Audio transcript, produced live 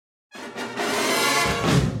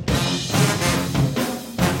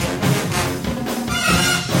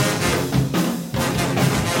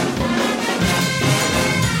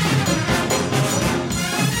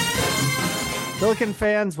Billiken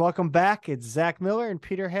fans, welcome back. It's Zach Miller and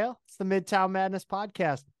Peter Hale. It's the Midtown Madness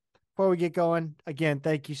podcast. Before we get going, again,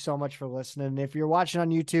 thank you so much for listening. If you're watching on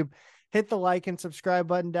YouTube, hit the like and subscribe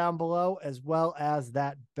button down below, as well as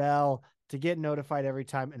that bell to get notified every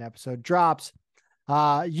time an episode drops.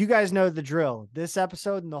 You guys know the drill. This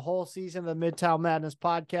episode and the whole season of the Midtown Madness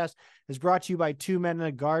podcast is brought to you by Two Men in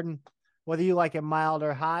a Garden. Whether you like it mild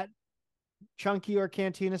or hot, chunky or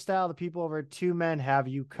cantina style, the people over at Two Men have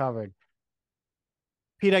you covered.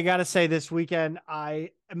 Pete, I got to say, this weekend,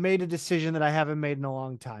 I made a decision that I haven't made in a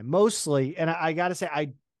long time. Mostly, and I got to say,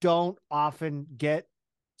 I don't often get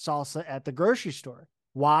salsa at the grocery store.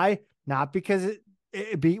 Why? Not because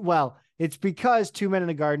it's because Two Men in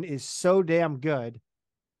the Garden is so damn good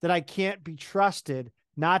that I can't be trusted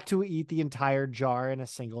not to eat the entire jar in a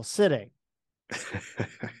single sitting.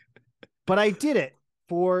 But I did it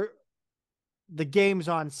for the games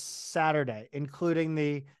on Saturday, including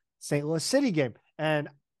the St. Louis City game. And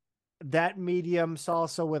that medium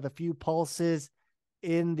salsa with a few pulses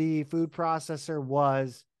in the food processor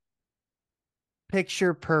was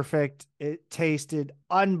picture perfect. It tasted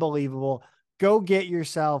unbelievable. Go get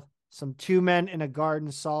yourself some Two Men in a Garden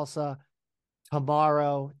salsa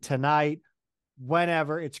tomorrow, tonight,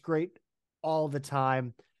 whenever. It's great all the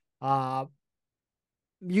time. You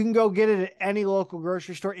can go get it at any local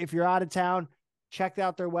grocery store. If you're out of town, check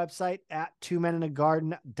out their website at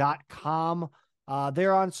twomeninthegarden.com.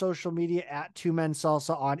 They're on social media at Two Men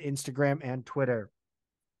Salsa on Instagram and Twitter.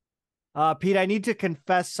 Pete, I need to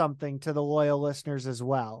confess something to the loyal listeners as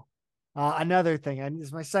well. Another thing, and this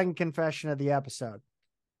is my second confession of the episode.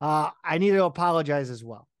 I need to apologize as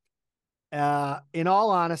well. In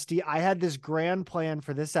all honesty, I had this grand plan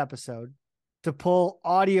for this episode to pull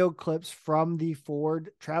audio clips from the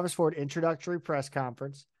Travis Ford introductory press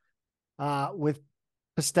conference with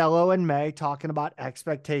Pestello and May talking about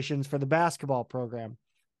expectations for the basketball program.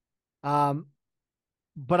 But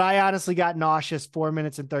I honestly got nauseous 4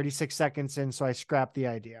 minutes and 36 seconds in, so I scrapped the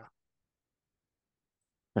idea.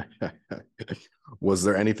 Was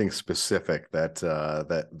there anything specific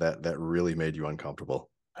that really made you uncomfortable?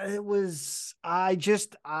 I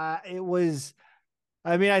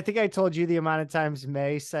think I told you the amount of times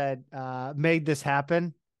May said, made this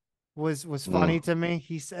happen was funny to me.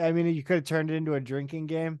 He said, you could have turned it into a drinking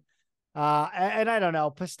game. And I don't know,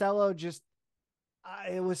 Pestello just,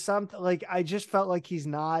 it was something like, I just felt like he's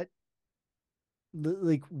not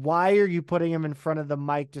like, why are you putting him in front of the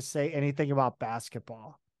mic to say anything about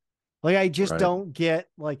basketball? Like, I just don't get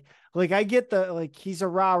like I get he's a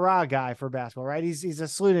rah guy for basketball, right? He's a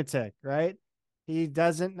lunatic, right? He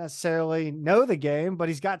doesn't necessarily know the game, but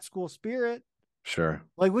he's got school spirit. Sure.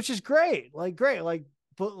 Which is great.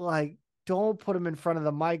 But don't put him in front of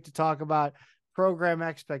the mic to talk about program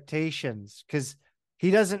expectations, because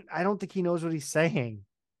I don't think he knows what he's saying.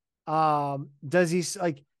 Does he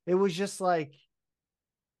it was just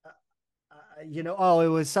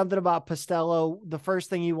it was something about Pestello. The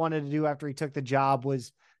first thing he wanted to do after he took the job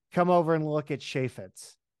was come over and look at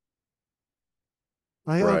Chaffetz.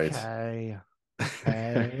 Right. Okay.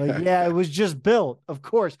 Yeah, it was just built. Of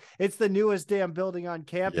course, it's the newest damn building on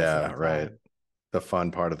campus. Yeah, right. The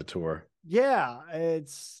fun part of the tour. Yeah,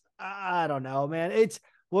 I don't know, man. It's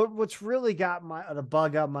what's really got the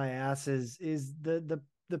bug up my ass is the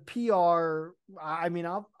PR. I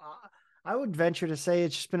would venture to say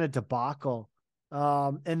it's just been a debacle.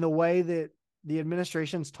 And the way that the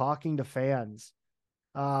administration's talking to fans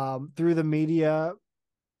through the media,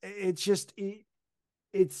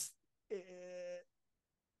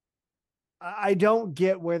 I don't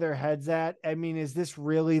get where their head's at. Is this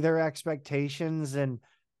really their expectations? And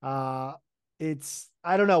I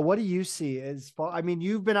don't know. What do you see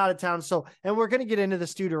you've been out of town. And we're going to get into the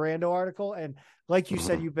Stu Durando article. And like you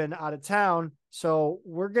said, you've been out of town. So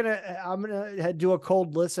I'm going to do a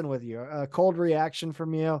cold listen with you, a cold reaction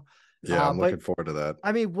from you. Yeah, I'm looking forward to that.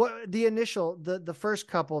 What the first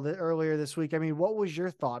couple that earlier this week, what was your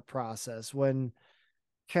thought process when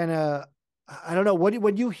I don't know,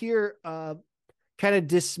 when you hear kind of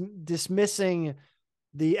dismissing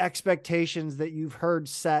the expectations that you've heard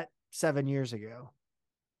set 7 years ago?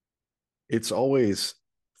 It's always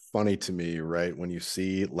funny to me, right? When you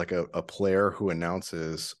see a player who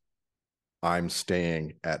announces, I'm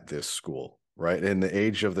staying at this school, right? In the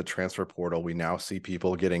age of the transfer portal, we now see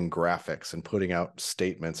people getting graphics and putting out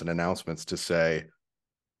statements and announcements to say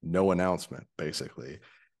no announcement, basically.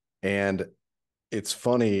 And it's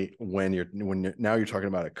funny when you're talking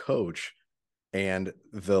about a coach, and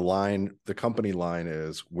the company line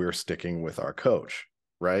is, we're sticking with our coach,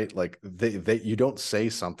 right? You don't say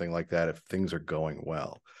something like that if things are going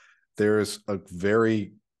well. There's a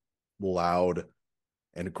very loud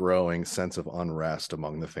and growing sense of unrest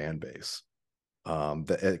among the fan base.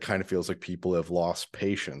 That it kind of feels like people have lost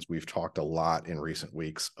patience. We've talked a lot in recent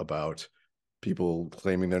weeks about people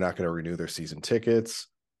claiming they're not going to renew their season tickets.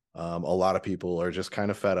 A lot of people are just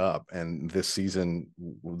kind of fed up, and this season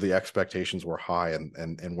the expectations were high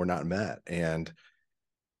and were not met. And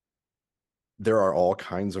there are all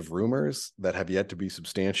kinds of rumors that have yet to be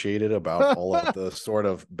substantiated about all of the sort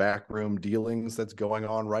of backroom dealings that's going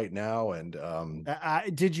on right now. And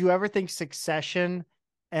did you ever think Succession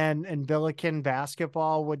and Billiken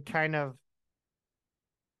basketball would kind of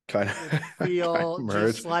feel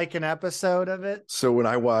just like an episode of it? So when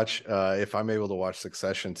I watch, if I'm able to watch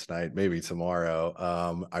Succession tonight, maybe tomorrow,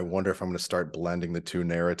 I wonder if I'm going to start blending the two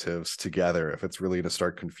narratives together, if it's really going to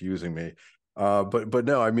start confusing me. But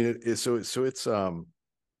no, I mean, it's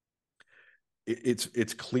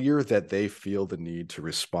clear that they feel the need to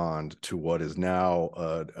respond to what is now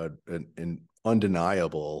an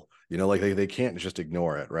undeniable, like they can't just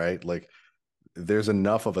ignore it, right? Like there's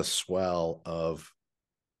enough of a swell of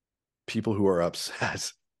people who are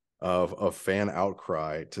upset of fan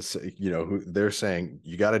outcry to say, who they're saying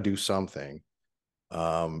you got to do something.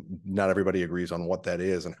 Not everybody agrees on what that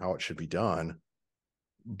is and how it should be done,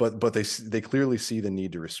 but they clearly see the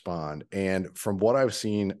need to respond. And from what I've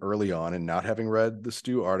seen early on, and not having read the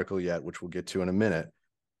Stu article yet, which we'll get to in a minute,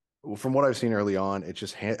 from what I've seen early on, it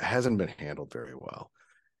just hasn't been handled very well.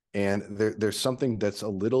 And there's something that's a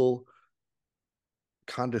little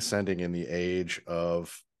condescending in the age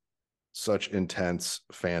of such intense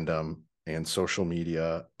fandom and social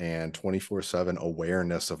media and 24/7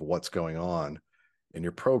 awareness of what's going on in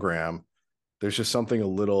your program. There's just something a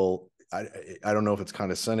little, I don't know if it's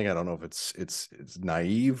condescending. I don't know if it's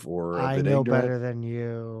naive or a bit know ignorant. better than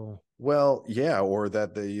you. Well, yeah, or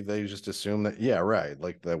that they just assume that, yeah, right,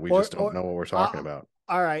 like that we just don't know what we're talking about.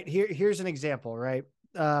 All right, here's an example, right?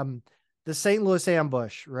 The St. Louis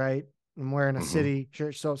ambush, right? I'm wearing a city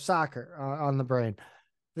shirt, so soccer on the brain.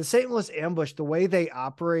 The St. Louis ambush, the way they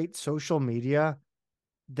operate social media,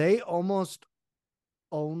 they almost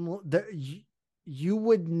own. You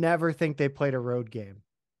would never think they played a road game,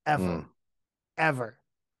 ever,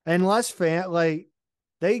 unless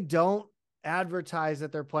they don't advertise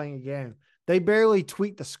that they're playing a game. They barely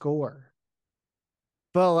tweet the score,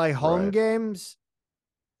 but like home games,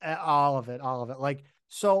 all of it. Like,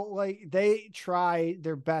 so like they try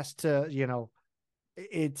their best to,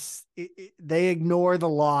 they ignore the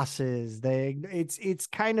losses. It's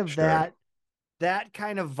kind of that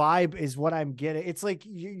kind of vibe is what I'm getting. It's like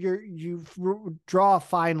you draw a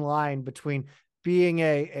fine line between being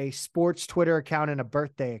a sports Twitter account and a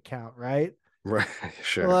birthday account, right? Right.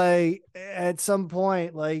 Sure. Like at some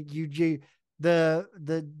point, like the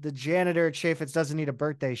janitor at Chaffetz doesn't need a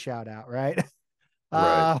birthday shout out, right?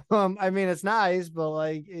 Right. I mean, it's nice, but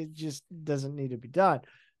like it just doesn't need to be done.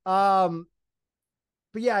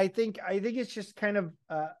 But yeah, I think it's just kind of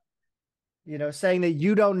saying that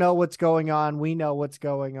you don't know what's going on, we know what's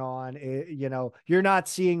going on. You're not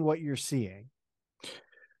seeing what you're seeing.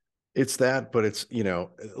 It's that, but it's,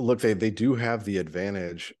 look, they do have the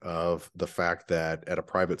advantage of the fact that at a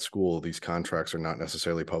private school, these contracts are not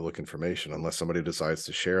necessarily public information unless somebody decides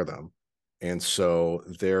to share them. And so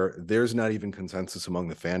there's not even consensus among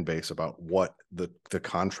the fan base about what the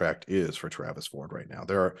contract is for Travis Ford right now.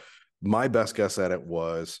 My best guess at it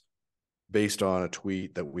was based on a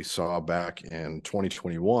tweet that we saw back in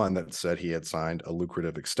 2021 that said he had signed a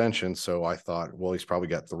lucrative extension. So I thought, well, he's probably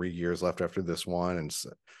got 3 years left after this one. And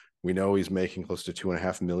we know he's making close to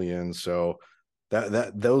 $2.5 million. So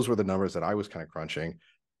those were the numbers that I was kind of crunching.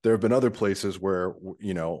 There have been other places where,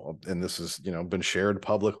 and this has, been shared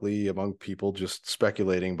publicly among people just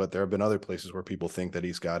speculating, but there have been other places where people think that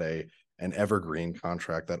he's got an evergreen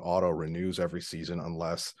contract that auto renews every season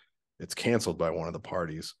unless it's canceled by one of the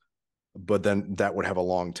parties. But then that would have a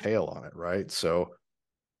long tail on it, right? So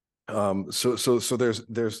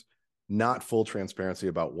there's not full transparency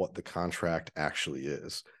about what the contract actually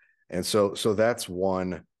is. And so that's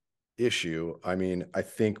one issue. I mean, I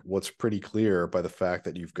think what's pretty clear by the fact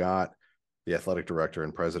that you've got the athletic director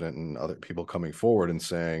and president and other people coming forward and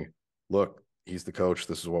saying, look, he's the coach,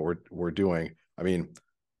 this is what we're doing. I mean,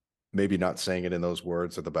 maybe not saying it in those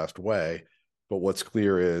words are the best way, but what's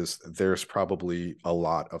clear is there's probably a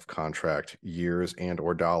lot of contract years and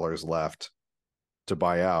or dollars left to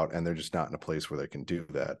buy out, and they're just not in a place where they can do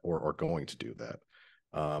that or going to do that.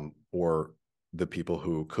 Or the people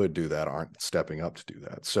who could do that aren't stepping up to do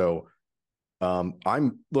that. So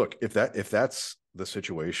if that's the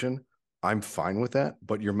situation, I'm fine with that,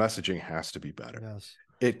 but your messaging has to be better. Yes.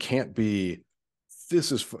 It can't be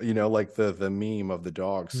this is, like the meme of the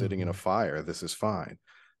dog sitting in a Mhm. fire. This is fine.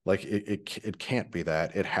 Like it can't be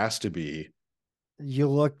that. It has to be. You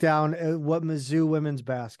look down at what Mizzou women's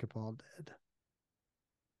basketball did.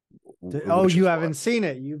 Oh, Which you is haven't what. seen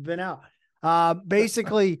it. You've been out.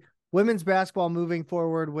 Basically, women's basketball moving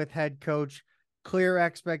forward with head coach, clear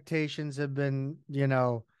expectations have been,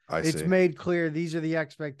 I it's see. made clear these are the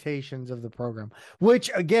expectations of the program, which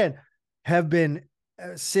again have been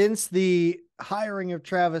since the hiring of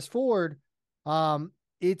Travis Ford.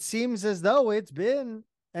 It seems as though it's been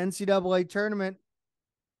NCAA tournament,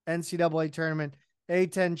 NCAA tournament,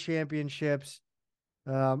 A10 championships.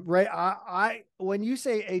 Right. I when you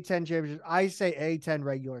say A10 championships, I say A10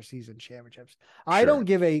 regular season championships. I Sure. don't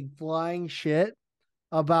give a flying shit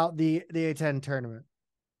about the A10 tournament.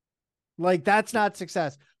 Like that's not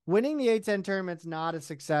success. Winning the A10 tournament's not a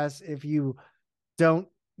success if you don't,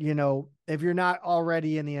 if you're not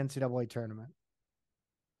already in the NCAA tournament.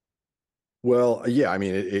 Well, yeah, I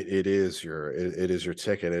mean, it is it is your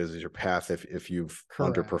ticket, it is your path if you've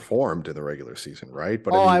Correct. underperformed in the regular season, right?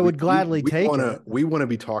 But I Oh, mean, I would gladly take it. we want to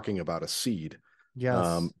be talking about a seed,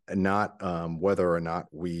 Yes. and not whether or not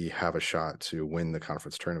we have a shot to win the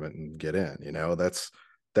conference tournament and get in.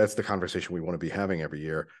 That's the conversation we want to be having every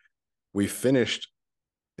year. We finished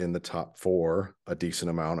in the top four a decent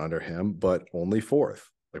amount under him, but only fourth.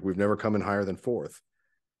 Like we've never come in higher than fourth.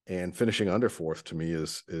 And finishing under fourth to me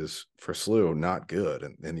is for SLU not good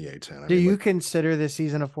in the A10. I Do mean, you like, consider this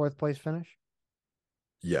season a fourth place finish?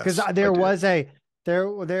 Because yes, I there do. was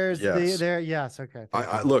there's Yes, there. Yes. Okay. Thank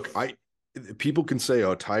I you. look. I People can say,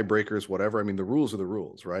 oh, tiebreakers, whatever. I mean, the rules are the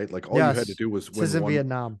rules, right? Like all you had to Yes. do was This win isn't one.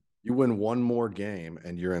 Vietnam. You win one more game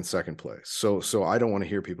and you're in second place. So I don't want to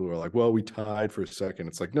hear people who are like, well, we tied for a second.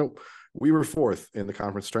 It's like, no, we were fourth in the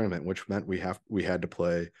conference tournament, which meant we had to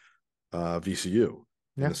play VCU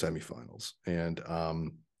in Yeah. the semifinals, and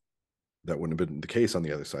that wouldn't have been the case on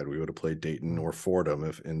the other side. We would have played Dayton or Fordham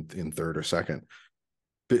if in third or second.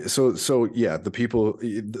 So yeah, the people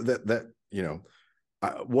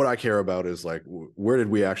what I care about is like where did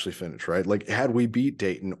we actually finish, right? Like had we beat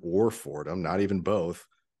Dayton or Fordham, not even both,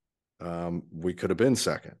 we could have been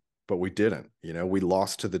second, but we didn't. We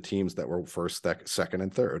lost to the teams that were first, second,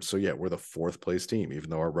 and third. So yeah, we're the fourth place team, even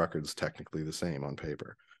though our record's technically the same on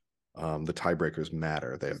paper. The tiebreakers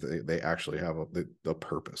matter. They actually have a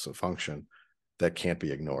purpose, a function that can't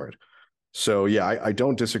be ignored. So yeah, I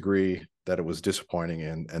don't disagree that it was disappointing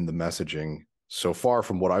and the messaging so far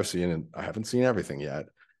from what I've seen, and I haven't seen everything yet.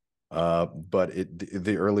 But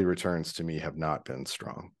the early returns to me have not been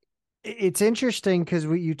strong. It's interesting because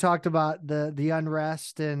you talked about the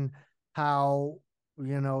unrest and how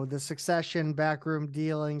the succession, backroom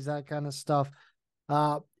dealings, that kind of stuff.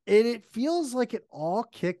 It feels like it all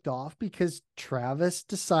kicked off because Travis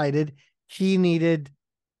decided he needed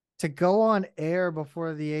to go on air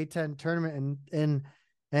before the A10 tournament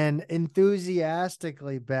and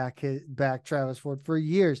enthusiastically back Travis Ford for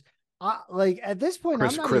years. Like at this point,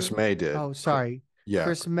 I'm not Chris even. May did. Oh, sorry. Yeah,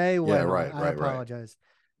 Chris May yeah, went on. right, I right, right. apologize.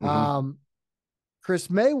 Mm-hmm. Um, Chris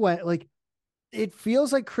May went like it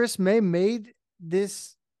feels like Chris May made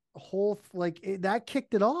this whole that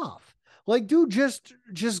kicked it off. Like, dude, just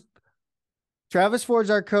Travis Ford's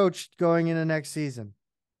our coach going into next season.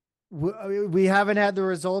 We haven't had the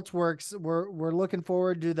results works. We're looking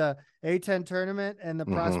forward to the A10 tournament and the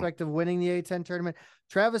Mm-hmm. prospect of winning the A10 tournament.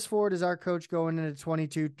 Travis Ford is our coach going into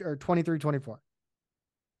 22 or 23, 24.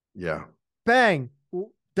 Yeah, Bang,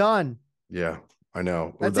 done. yeah, I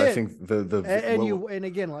know. That's I it. think the And well, you and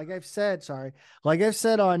again, like I've said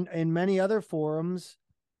on in many other forums,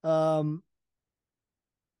 um,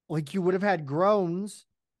 like you would have had groans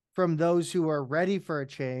from those who are ready for a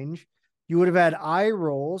change. You would have had eye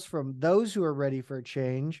rolls from those who are ready for a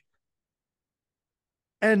change.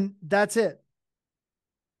 And that's it.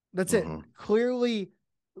 That's it. mm-hmm. Clearly,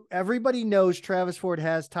 everybody knows Travis Ford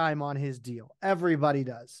has time on his deal. Everybody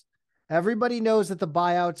does. Everybody knows that the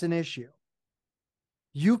buyout's an issue.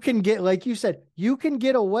 You can get, like you said, you can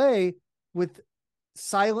get away with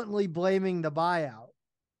silently blaming the buyout.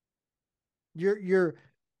 You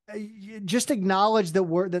just acknowledge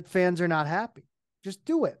that fans are not happy. Just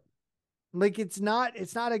do it. Like it's not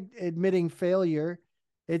admitting failure.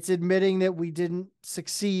 It's admitting that we didn't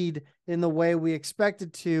succeed in the way we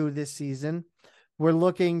expected to this season. We're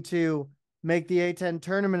looking to make the A10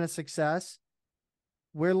 tournament a success.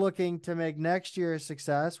 We're looking to make next year a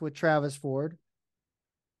success with Travis Ford.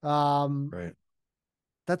 Um, Right.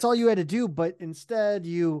 that's all you had to do, but instead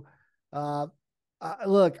you, uh,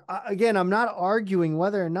 look again. I'm not arguing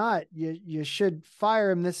whether or not you should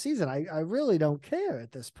fire him this season. I really don't care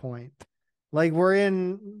at this point. Like we're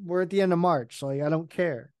at the end of March. Like I don't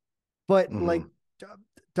care. But like Mm-hmm.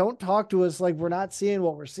 don't talk to us like we're not seeing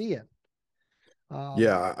what we're seeing.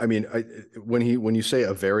 Yeah, I mean, when you say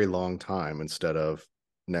a very long time instead of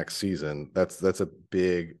next season, that's a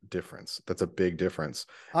big difference. That's a big difference,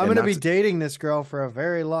 I'm and gonna be not dating this girl for a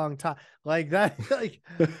very long time. Like that, like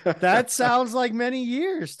that sounds like many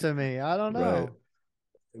years to me. I don't right.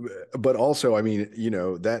 know. But also, I mean,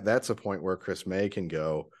 that's a point where Chris May can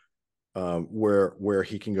go, where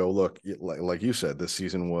he can go. Look, like you said, this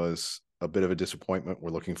season was a bit of a disappointment.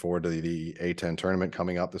 We're looking forward to the A10 tournament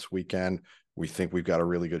coming up this weekend. We think we've got a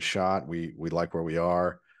really good shot. We like where we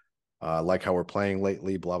are, like how we're playing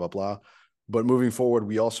lately. Blah blah blah. But moving forward,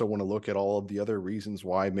 we also want to look at all of the other reasons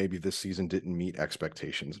why maybe this season didn't meet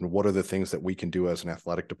expectations, and what are the things that we can do as an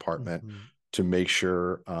athletic department Mm-hmm. to make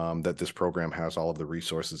sure that this program has all of the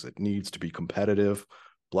resources it needs to be competitive.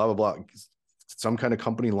 Blah blah blah. Some kind of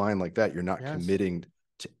company line like that, you're not Yes. committing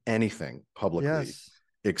to anything publicly Yes.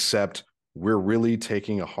 except we're really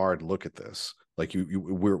taking a hard look at this. Like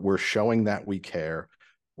we're showing that we care.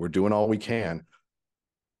 We're doing all we can.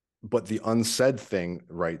 But the unsaid thing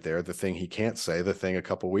right there, the thing he can't say, the thing a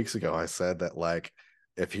couple of weeks ago I said that, like,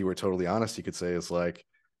 if he were totally honest, he could say is like,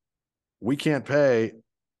 we can't pay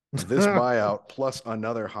this buyout plus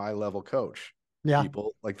another high level coach. Yeah.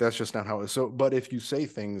 People, like, that's just not how it is. So, but if you say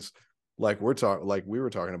things like we were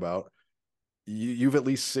talking about, you've at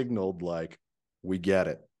least signaled like, we get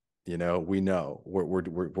it. We know we're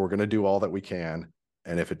going to do all that we can,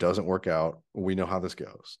 and if it doesn't work out, we know how this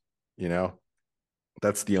goes. You know,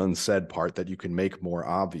 that's the unsaid part that you can make more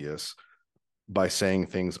obvious by saying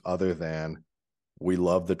things other than, we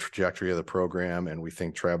love the trajectory of the program and we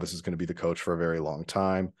think Travis is going to be the coach for a very long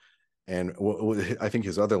time. And I think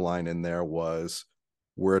his other line in there was,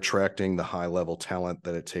 we're attracting the high level talent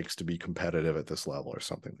that it takes to be competitive at this level, or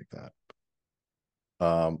something like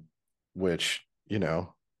that. Which, I'm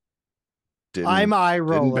didn't eye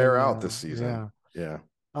didn't bear rolling out this now. season. Yeah.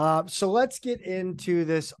 Yeah. So let's get into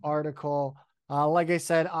this article. Like I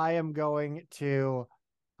said, I am going to,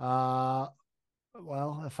 uh,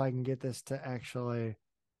 well, if I can get this to actually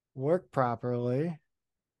work properly,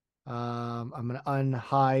 I'm going to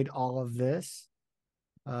unhide all of this.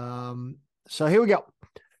 So here we go. All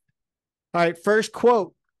right. First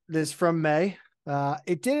quote, this from May.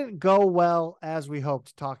 It didn't go well as we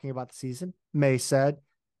hoped, talking about the season. May said,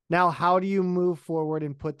 now, how do you move forward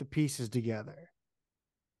and put the pieces together?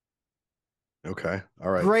 Okay.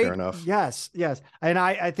 All right. Fair Great. enough. Yes. Yes. And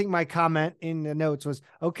I think my comment in the notes was,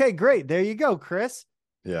 okay, great. There you go, Chris.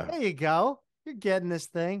 Yeah. There you go. You're getting this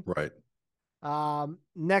thing. Right.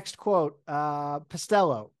 Next quote,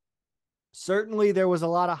 Pestello. Certainly there was a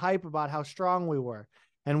lot of hype about how strong we were,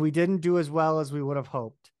 and we didn't do as well as we would have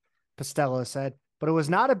hoped, Pestello said, but it was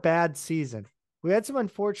not a bad season. We had some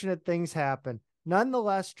unfortunate things happen.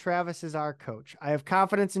 Nonetheless, Travis is our coach. I have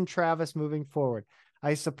confidence in Travis moving forward.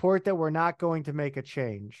 I support that we're not going to make a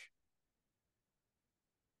change.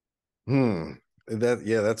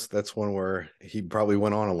 That's one where he probably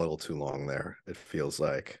went on a little too long there, it feels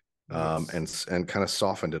like. Yes. And kind of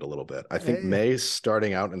softened it a little bit. I think Eh, May's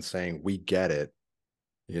starting out and saying, we get it.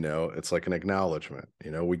 It's like an acknowledgement.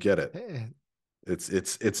 We get it. eh.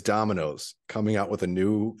 It's Domino's coming out with a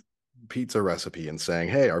new pizza recipe and saying,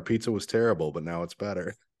 hey, our pizza was terrible, but now it's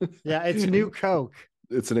better. Yeah, it's new Coke.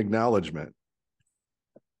 It's an acknowledgement.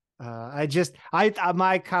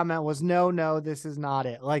 My comment was, no, this is not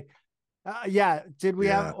it. Like, yeah, did we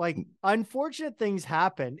have Yeah. like unfortunate things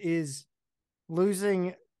happen? Is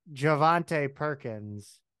losing Javante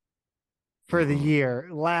Perkins for the Mm-hmm. year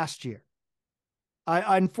last year.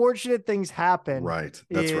 Unfortunate things happen. Right.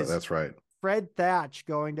 That's right. Is That's right. Fred Thatch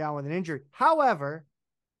going down with an injury? However,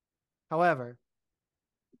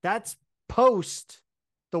 that's post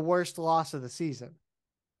the worst loss of the season.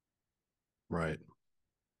 Right.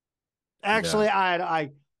 Actually, Yeah.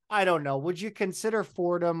 I don't know. Would you consider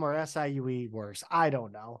Fordham or SIUE worse? I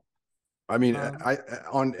don't know. I mean, I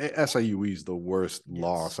on SIUE's the worst Yes.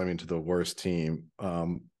 loss. I mean, to the worst team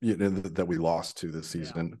that we lost to this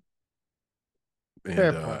season, Fair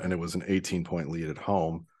and play. it was an 18-point lead at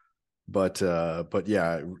home. But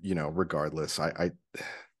yeah, regardless, I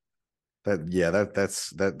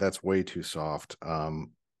that's way too soft.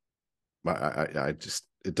 I just,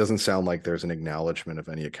 it doesn't sound like there's an acknowledgement of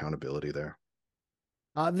any accountability there.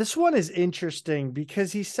 This one is interesting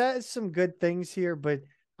because he says some good things here, but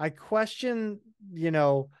I question,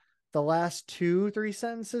 the last 2, 3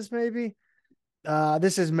 sentences maybe.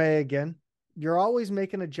 This is May again. You're always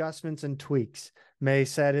making adjustments and tweaks. May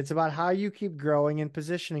said it's about how you keep growing and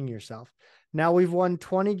positioning yourself. Now we've won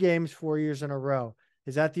 20 games 4 years in a row.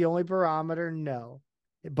 Is that the only barometer? No,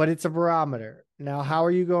 but it's a barometer. Now, how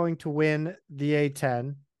are you going to win the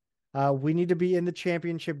A10? We need to be in the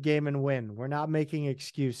championship game and win. We're not making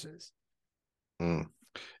excuses. Mm.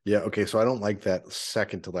 Yeah. Okay. So I don't like that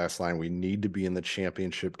second to last line. We need to be in the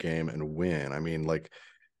championship game and win. I mean, like,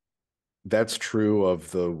 that's true of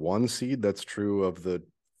the 1 seed. That's true of the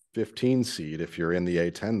 15 seed if you're in the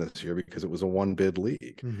A10 this year, because it was a one bid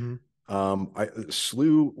league. Mm-hmm.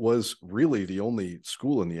 SLU was really the only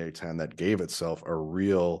school in the A10 that gave itself a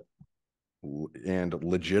real and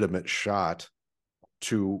legitimate shot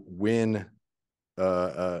to win,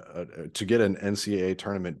 to get an NCAA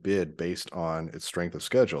tournament bid based on its strength of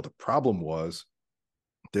schedule. The problem was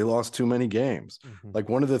they lost too many games. Mm-hmm. Like,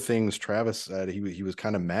 one of the things Travis said, he was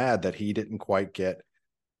kind of mad that he didn't quite get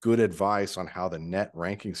good advice on how the net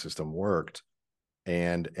ranking system worked,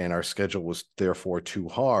 and our schedule was therefore too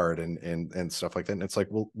hard, and stuff like that. And it's like,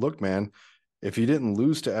 well, look, man, if you didn't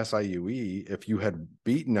lose to SIUE, if you had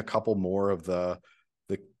beaten a couple more of the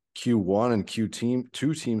Q1 and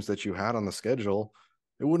Q2 teams that you had on the schedule,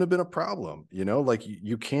 it wouldn't have been a problem. Like,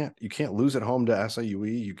 you can't lose at home to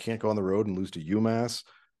SIUE. You can't go on the road and lose to UMass.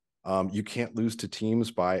 You can't lose to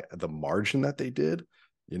teams by the margin that they did,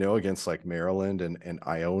 against like Maryland and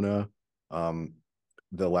Iona.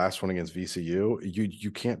 The last one against VCU,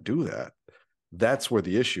 you can't do that. That's where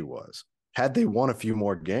the issue was. Had they won a few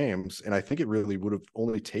more games, and I think it really would have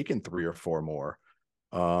only taken 3 or 4 more,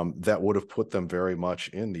 that would have put them very much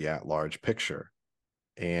in the at-large picture.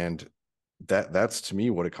 And that's to me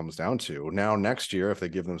what it comes down to. Now, next year, if they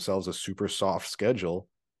give themselves a super soft schedule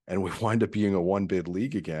and we wind up being a one bid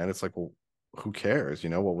league again, it's like, well, who cares?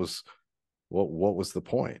 What was the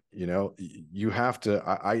point? You have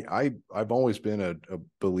to. I've always been a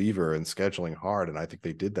believer in scheduling hard, and I think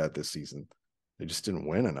they did that this season. They just didn't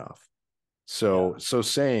win enough. So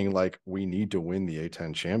saying like we need to win the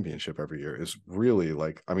A10 championship every year is really,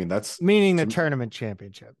 like, I mean, that's Meaning the tournament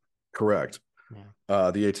championship. correct.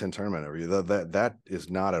 Yeah. The A10 tournament every year. That is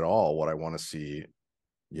not at all what I want to see.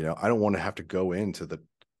 I don't want to have to go into the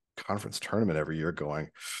conference tournament every year going,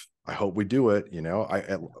 I hope we do it.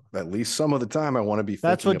 At least some of the time I want to be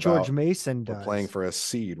That's thinking what George about, Mason we're does. playing for a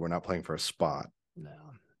seed. We're not playing for a spot. No.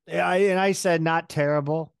 Yeah, I said not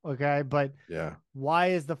terrible. Okay. But Yeah. why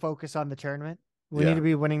is the focus on the tournament? We Yeah. need to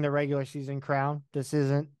be winning the regular season crown. This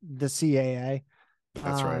isn't the CAA.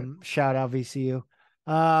 That's right. Shout out VCU.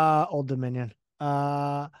 Old Dominion.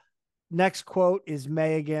 Next quote is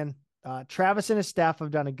May again. Travis and his staff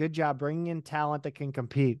have done a good job bringing in talent that can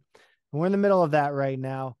compete. And we're in the middle of that right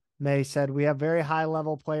now. May said, we have very high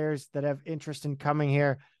level players that have interest in coming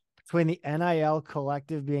here. Between the NIL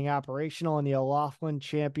collective being operational and the O'Loughlin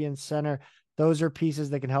Champion Center, those are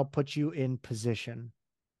pieces that can help put you in position.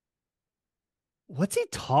 What's he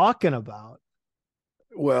talking about?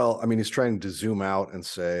 Well, I mean, he's trying to zoom out and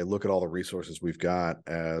say, look at all the resources we've got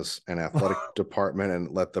as an athletic department,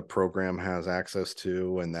 and let the program has access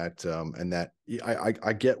to, and that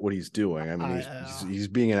I get what he's doing. I mean, he's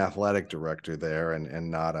being an athletic director there,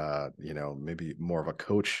 and not a, maybe more of a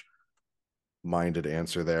coach minded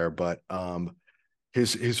answer there. But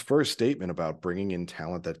his first statement about bringing in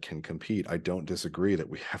talent that can compete, I don't disagree that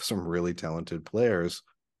we have some really talented players,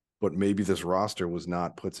 but maybe this roster was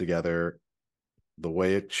not put together the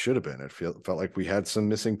way it should have been. It felt like we had some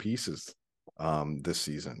missing pieces this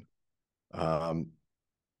season. And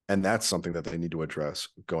that's something that they need to address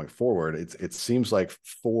going forward. It seems like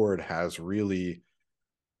Ford has really,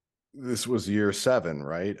 this was year 7,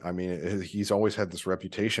 right? I mean, he's always had this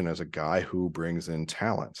reputation as a guy who brings in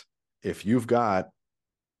talent. If you've got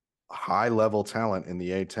high level talent in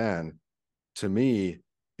the A10, to me,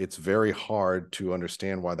 it's very hard to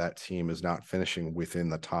understand why that team is not finishing within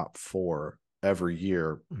the top 4 every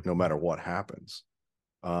year, no matter what happens.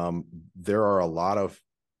 There are a lot of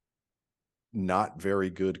not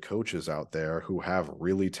very good coaches out there who have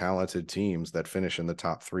really talented teams that finish in the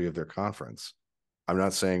top 3 of their conference. I'm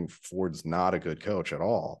not saying Ford's not a good coach at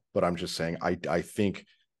all, but I'm just saying I think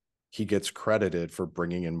he gets credited for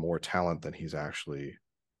bringing in more talent than he's actually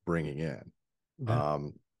bringing in. Yeah.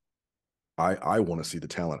 I want to see the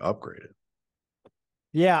talent upgraded.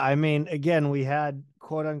 Yeah, I mean, again, we had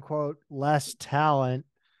quote unquote less talent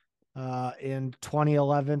in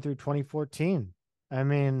 2011 through 2014. I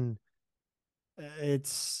mean,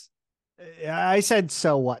 I said,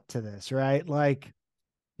 so what to this, right? Like,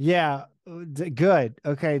 yeah, good.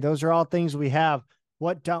 Okay, those are all things we have.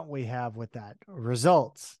 What don't we have with that?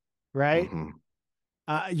 Results, right?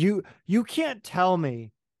 Mm-hmm. You can't tell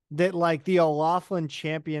me that like the O'Loughlin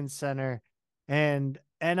Champion Center and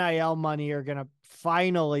NIL money are gonna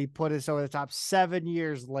finally put us over the top 7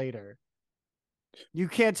 years later. You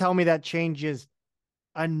can't tell me that changes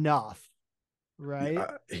enough, right?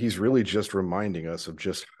 He's really just reminding us of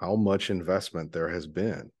just how much investment there has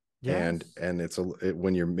been. Yes. And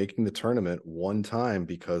when you're making the tournament one time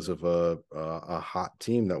because of a hot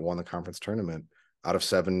team that won the conference tournament out of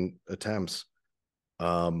 7 attempts,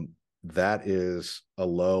 that is a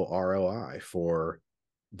low ROI for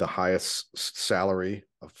the highest salary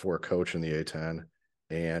for a coach in the A10,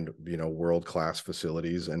 and world-class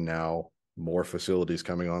facilities, and now more facilities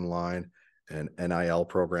coming online, an NIL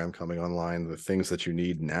program coming online, the things that you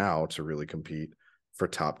need now to really compete for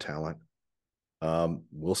top talent.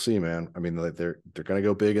 We'll see, man. I mean, they're going to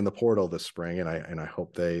go big in the portal this spring, and I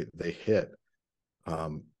hope they hit,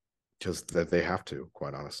 because that they have to,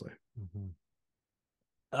 quite honestly.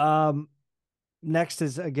 Next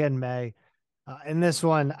is again May. And this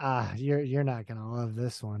one, you're not gonna love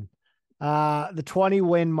this one. The 20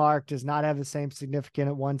 win mark does not have the same significance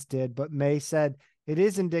it once did, but May said it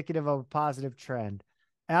is indicative of a positive trend.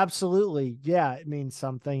 Absolutely. Yeah, it means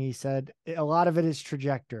something. He said a lot of it is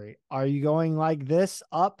trajectory. Are you going like this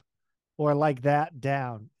up or like that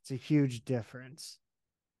down? It's a huge difference.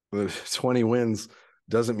 20 wins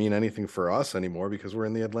doesn't mean anything for us anymore because we're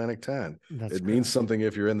in the Atlantic 10. That's it means something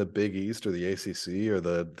if you're in the Big East or the ACC or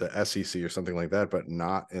the SEC or something like that, but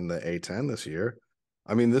not in the A10 this year.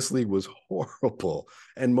 I mean, this league was horrible,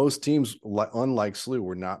 and most teams, unlike SLU,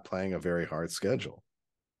 were not playing a very hard schedule.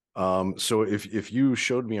 So if you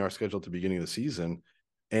showed me our schedule at the beginning of the season,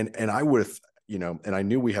 and I would have, and I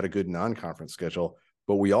knew we had a good non-conference schedule,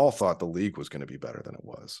 but we all thought the league was going to be better than it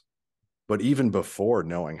was. But even before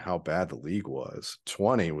knowing how bad the league was,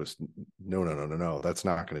 20 was no. That's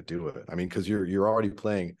not going to do it. I mean, because you're already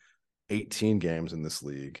playing 18 games in this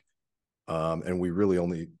league, and we really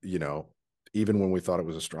only, even when we thought it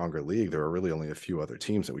was a stronger league, there were really only a few other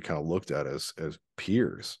teams that we kind of looked at as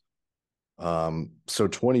peers. So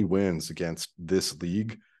 20 wins against this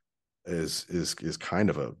league is kind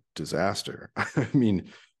of a disaster. I mean,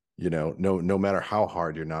 no matter how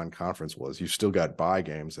hard your non-conference was, you've still got bye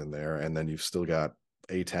games in there, and then you've still got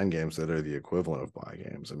A10 games that are the equivalent of bye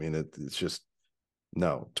games. I mean, it's just,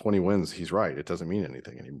 no, 20 wins. He's right. It doesn't mean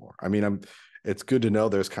anything anymore. I mean, it's good to know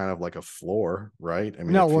there's kind of like a floor, right? I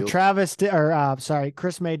mean, No, well, Travis did, or sorry,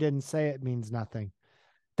 Chris May didn't say it means nothing.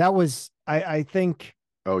 That was, I think.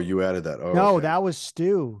 Oh, you added that. Oh, No, okay. that was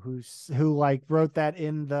Stu who like wrote that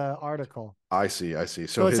in the article. I see.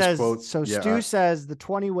 So it his says, quote, so yeah, Stu says the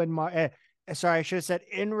 20 win mark. Sorry, I should have said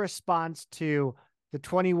in response to the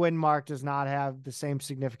 20 win mark does not have the same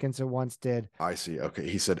significance it once did. I see.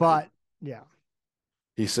 Okay. But yeah.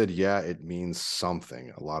 He said, yeah, it means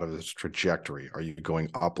something. A lot of its trajectory. Are you going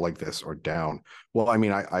up like this or down? Well, I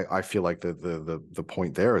mean, I feel like the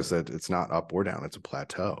point there is that it's not up or down. It's a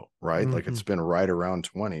plateau, right? Mm-hmm. Like it's been right around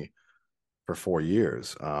 20 for 4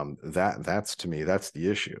 years. That's to me, that's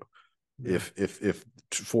the issue. Yeah. If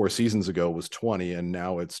 4 seasons ago was 20 and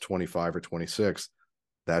now it's 25 or 26,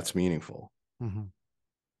 that's meaningful. Mm-hmm.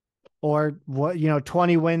 Or what,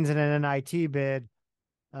 20 wins in an NIT bid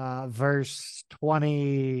versus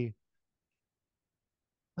 20.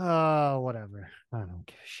 Whatever. I don't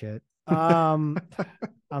give a shit.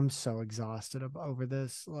 I'm so exhausted over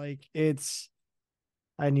this. Like,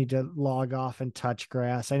 I need to log off and touch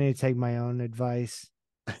grass. I need to take my own advice.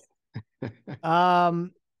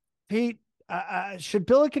 Pete, should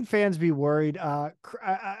Billiken fans be worried? I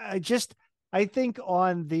think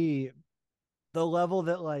on the level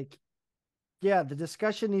that, like, yeah, the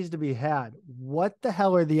discussion needs to be had. What the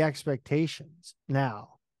hell are the expectations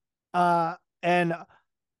now? And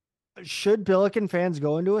should Billiken fans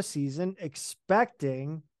go into a season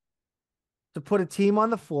expecting to put a team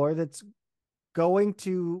on the floor that's going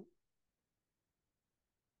to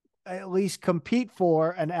at least compete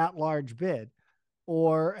for an at-large bid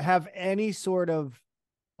or have any sort of,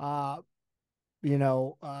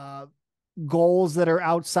 goals that are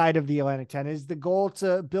outside of the Atlantic 10? Is the goal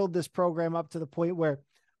to build this program up to the point where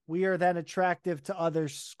we are then attractive to other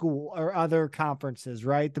school or other conferences,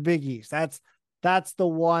 right? The Big East. That's the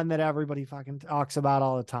one that everybody fucking talks about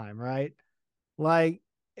all the time, right? Like,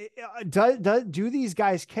 do these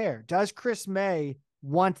guys care? Does Chris May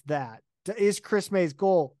want that? Is Chris May's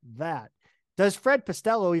goal that? Does Fred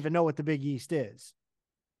Pestello even know what the Big East is?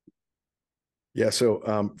 Yeah,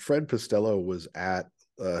 so Fred Pestello was at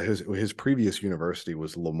his previous university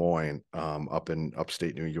was Lemoyne, up in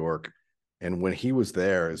upstate New York, and when he was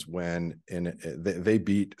there is when they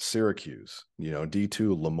beat Syracuse.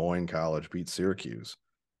 D2 Lemoyne College beat Syracuse,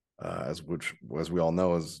 as we all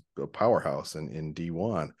know is a powerhouse in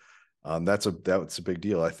D1. That's a big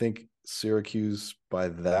deal. I think Syracuse by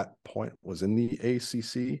that point was in the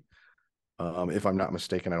ACC. If I'm not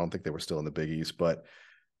mistaken, I don't think they were still in the Big East, but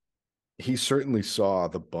he certainly saw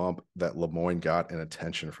the bump that Lemoyne got in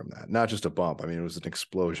attention from that. Not just a bump. I mean, it was an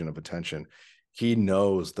explosion of attention. He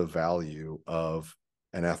knows the value of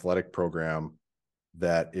an athletic program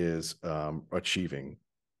that is achieving,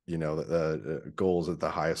 the goals at the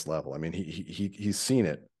highest level. I mean, he's seen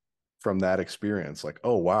it from that experience. Like,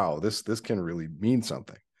 oh wow, this can really mean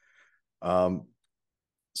something.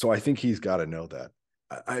 So I think he's got to know that.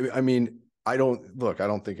 I mean, I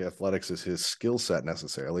don't think athletics is his skill set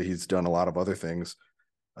necessarily. He's done a lot of other things,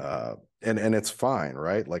 and it's fine,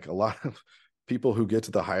 right? Like a lot of people who get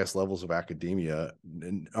to the highest levels of academia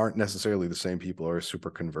aren't necessarily the same people who are super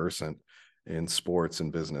conversant in sports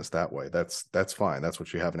and business that way. That's fine. That's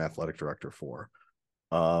what you have an athletic director for.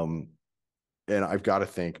 And I've got to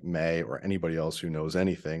think May or anybody else who knows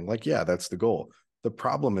anything, like, yeah, that's the goal. The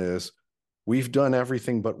problem is we've done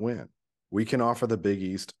everything but win. We can offer the Big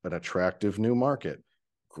East an attractive new market,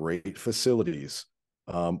 great facilities,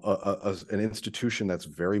 an institution that's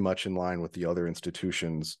very much in line with the other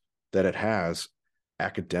institutions that it has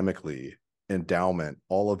academically, endowment,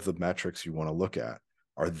 all of the metrics you want to look at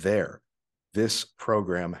are there. This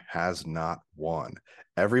program has not won.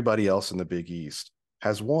 Everybody else in the Big East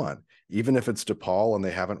has won, even if it's DePaul and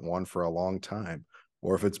they haven't won for a long time,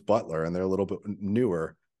 or if it's Butler and they're a little bit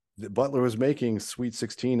newer. Butler was making Sweet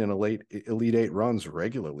 16 and Elite Eight runs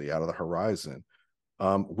regularly out of the horizon.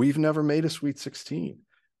 We've never made a Sweet 16,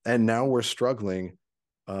 and now we're struggling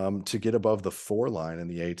to get above the 4 line in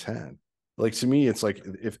the A10. Like, to me, it's like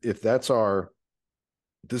if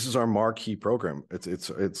this is our marquee program.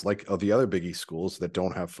 It's like the other Big East schools that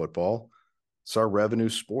don't have football. It's our revenue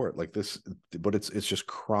sport, like this, but it's just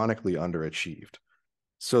chronically underachieved.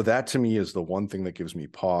 So that to me is the one thing that gives me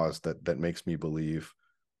pause, that makes me believe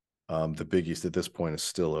the Big East at this point is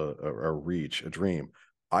still a reach, a dream.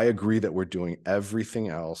 I agree that we're doing everything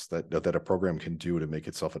else that a program can do to make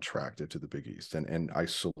itself attractive to the Big East, and I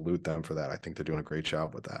salute them for that. I think they're doing a great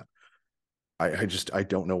job with that. I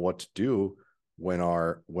don't know what to do when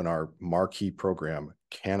our marquee program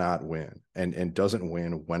cannot win and doesn't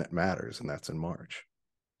win when it matters, and that's in March.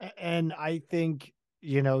 And I think,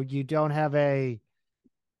 you don't have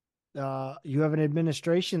you have an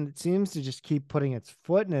administration that seems to just keep putting its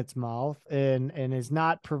foot in its mouth and is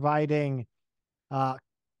not providing uh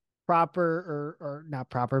proper or not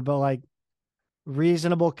proper, but like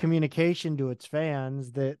reasonable communication to its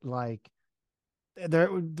fans, that like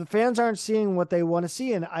the fans aren't seeing what they want to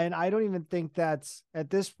see. And I don't even think that's at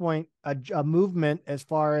this point a movement as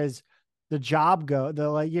far as the job go. The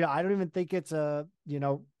like, I don't even think it's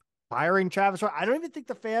firing Travis. I don't even think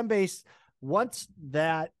the fan base wants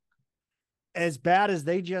that as bad as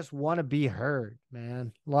they just want to be heard,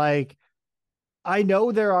 man. Like, I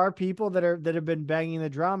know there are people that have been banging the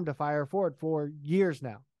drum to fire Ford for years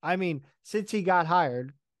now. I mean, since he got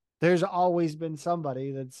hired, there's always been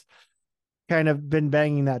somebody that's kind of been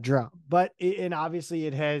banging that drum. And obviously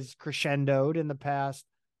it has crescendoed in the past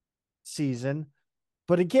season.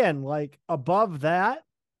 But again, like above that,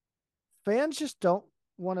 fans just don't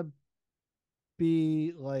want to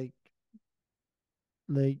be like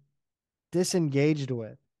disengaged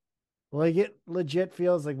with. Like, it legit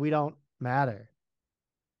feels like we don't matter.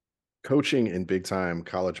 Coaching in big time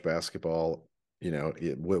college basketball,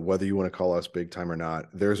 whether you want to call us big time or not,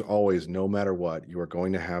 there's always, no matter what, you are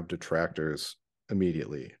going to have detractors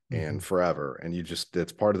immediately and forever. And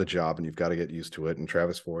that's part of the job, and you've got to get used to it. And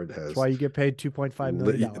Travis Ford has. That's why you get paid $2.5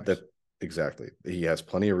 million. Exactly. He has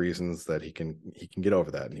plenty of reasons that he can get over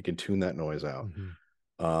that, and he can tune that noise out.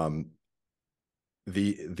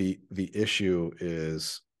 The issue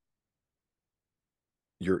is,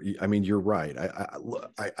 you're right.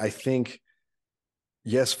 I think,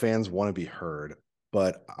 yes, fans want to be heard,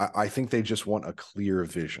 but I think they just want a clear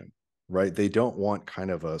vision, right? They don't want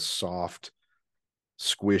kind of a soft,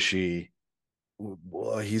 squishy,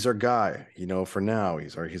 well, he's our guy, for now.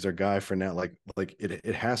 He's our guy for now. Like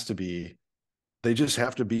it has to be. They just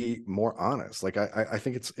have to be more honest. Like I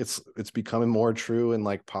think it's becoming more true in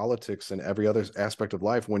like politics and every other aspect of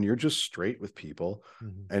life, when you're just straight with people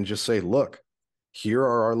and just say, look, here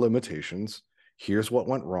are our limitations. Here's what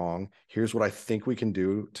went wrong. Here's what I think we can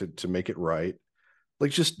do to make it right. Like,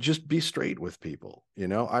 just be straight with people.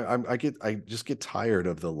 I just get tired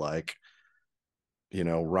of the like,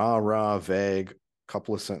 rah vague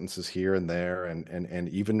couple of sentences here and there, and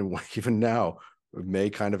even now, May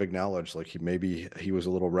kind of acknowledge like he was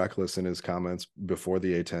a little reckless in his comments before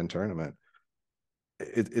the A10 tournament.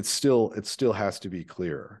 It still has to be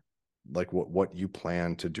clear, like what you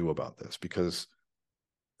plan to do about this, because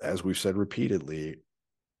as we've said repeatedly,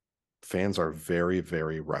 fans are very,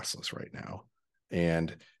 very restless right now.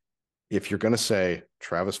 And if you're going to say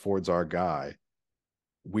Travis Ford's our guy,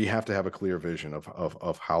 we have to have a clear vision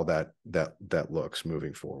of how that looks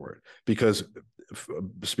moving forward. Because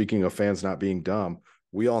speaking of fans not being dumb,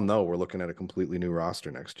 we all know we're looking at a completely new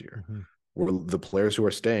roster next year. Mm-hmm. Where the players who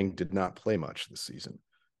are staying did not play much this season.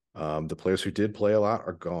 The players who did play a lot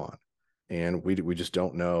are gone. And we just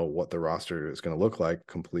don't know what the roster is going to look like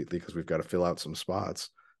completely because we've got to fill out some spots.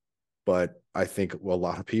 But I think a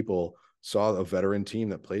lot of people saw a veteran team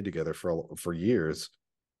that played together for years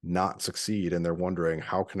not succeed, and they're wondering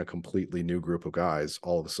how can a completely new group of guys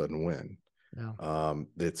all of a sudden win. Yeah.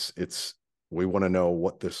 It's we want to know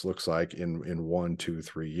what this looks like in 1, 2,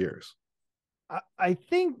 3 years. I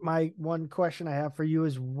think my one question I have for you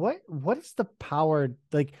is what is the power,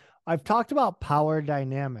 like I've talked about power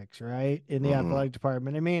dynamics, right? In the athletic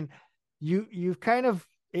department. I mean, you've kind of,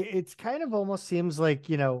 it's kind of almost seems like,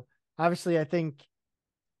 obviously I think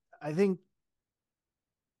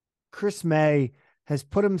Chris May has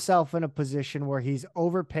put himself in a position where he's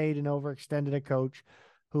overpaid and overextended a coach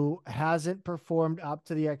who hasn't performed up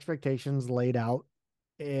to the expectations laid out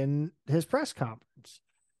in his press conference.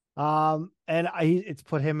 And it's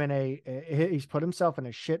put him he's put himself in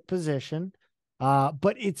a shit position.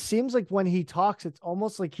 But it seems like when he talks, it's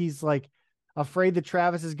almost like he's like afraid that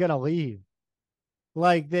Travis is going to leave.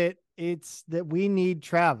 Like that that we need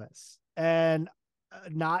Travis and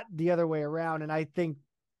not the other way around. And I think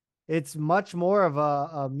it's much more of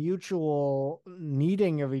a mutual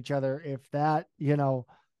needing of each other. If that,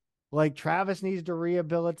 like Travis needs to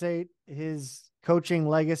rehabilitate his coaching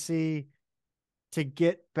legacy to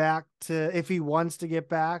get back to, if he wants to get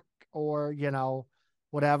back, or,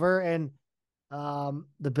 whatever. And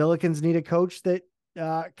the Billikens need a coach that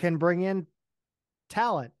can bring in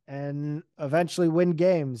talent and eventually win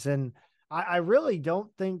games. And I really don't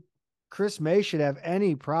think Chris May should have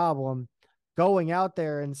any problem going out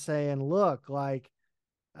there and saying, look, like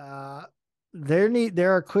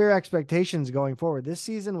there are clear expectations going forward. This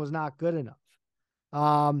season was not good enough.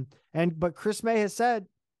 But Chris May has said,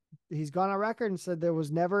 he's gone on record and said there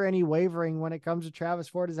was never any wavering when it comes to Travis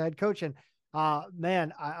Ford as head coach. And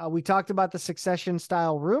we talked about the succession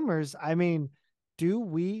style rumors. I mean, do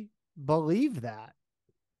we believe that?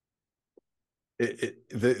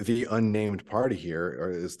 The unnamed party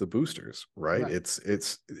here is the boosters, right?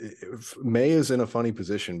 May is in a funny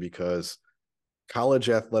position because college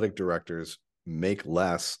athletic directors make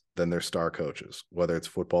less than their star coaches, whether it's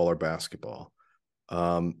football or basketball.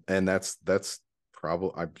 And that's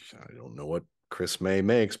probably, I don't know what Chris May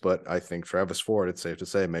makes, but I think Travis Ford, it's safe to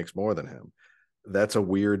say, makes more than him. That's a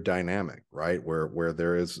weird dynamic, right? Where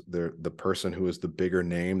the person who is the bigger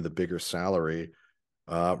name, the bigger salary,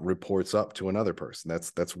 reports up to another person.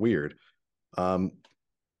 That's weird.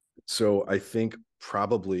 So I think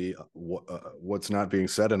probably what's not being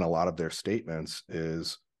said in a lot of their statements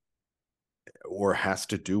is, or has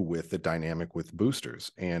to do with the dynamic with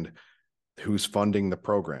boosters and who's funding the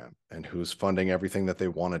program and who's funding everything that they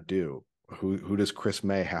want to do. Who does Chris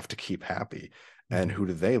May have to keep happy, and who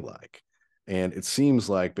do they like? And it seems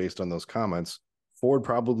like, based on those comments, Ford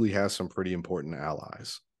probably has some pretty important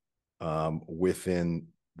allies within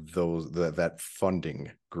that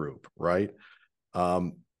funding group, right?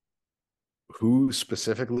 Who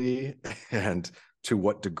specifically and to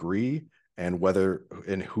what degree, and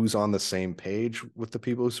who's on the same page with the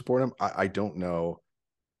people who support him, I don't know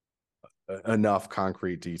enough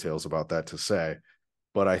concrete details about that to say.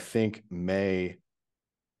 But I think May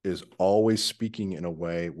is always speaking in a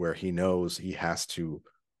way where he knows he has to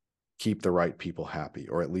keep the right people happy,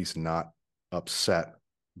 or at least not upset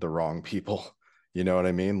the wrong people. You know what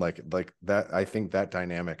I mean? Like that. I think that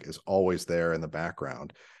dynamic is always there in the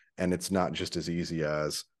background. And it's not just as easy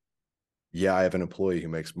as, yeah, I have an employee who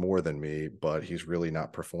makes more than me, but he's really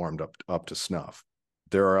not performed up to snuff.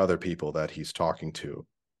 There are other people that he's talking to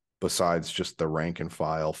besides just the rank and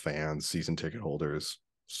file fans, season ticket holders,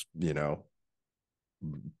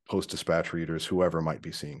 post dispatch readers, whoever might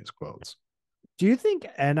be seeing his quotes. Do you think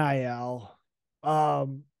NIL,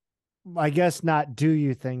 I guess not, do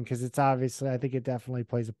you think, because it's obviously, I think it definitely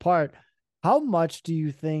plays a part. How much do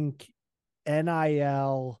you think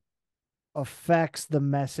NIL affects the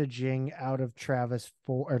messaging out of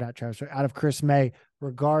out of Chris May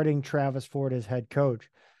regarding Travis Ford as head coach?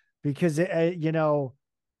 Because,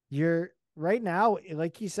 you're right now,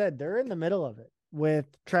 like you said, they're in the middle of it with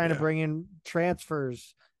trying to bring in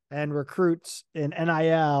transfers and recruits in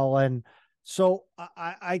NIL. And so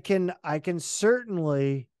I can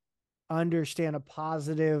certainly understand a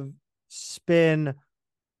positive spin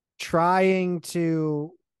trying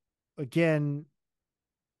to, again,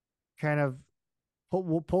 kind of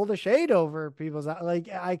pull the shade over people's, like,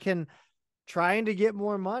 I can trying to get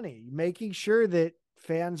more money, making sure that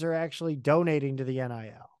fans are actually donating to the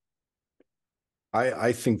NIL.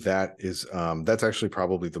 I think that is that's actually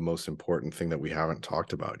probably the most important thing that we haven't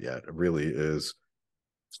talked about yet. It really is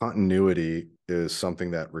continuity is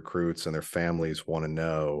something that recruits and their families want to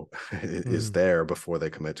know is there before they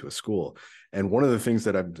commit to a school. And one of the things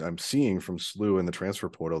that I'm seeing from SLU in the transfer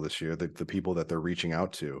portal this year, the people that they're reaching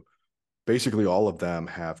out to, basically all of them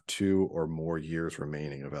have 2 or more years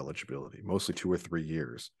remaining of eligibility, mostly 2 or 3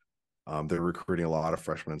 years. They're recruiting a lot of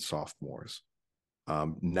freshmen and sophomores.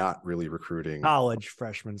 Not really recruiting college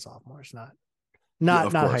freshmen, sophomores, not yeah,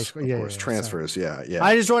 of not course, high school. of Yeah, course. yeah, Transfers. Yeah, yeah.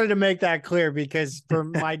 I just wanted to make that clear because for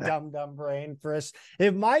my dumb brain,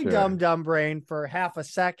 if my Sure. dumb brain for half a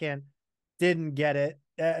second didn't get it,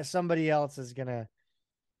 somebody else is gonna,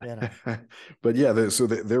 you know. But yeah,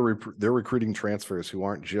 they're recruiting transfers who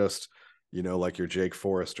aren't just, like your Jake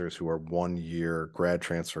Forresters who are 1 year grad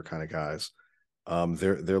transfer kind of guys.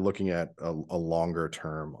 They're looking at a longer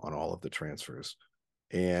term on all of the transfers,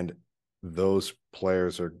 and those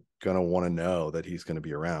players are going to want to know that he's going to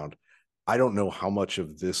be around. I don't know how much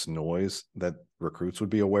of this noise that recruits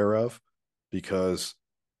would be aware of, because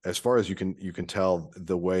as far as you can tell,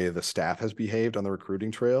 the way the staff has behaved on the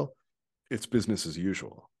recruiting trail, it's business as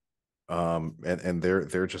usual. And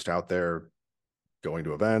they're just out there going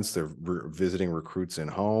to events, they're visiting recruits in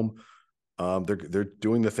home. They're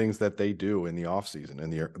doing the things that they do in the off season,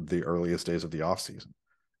 in the earliest days of the off season.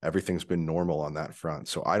 Everything's been normal on that front.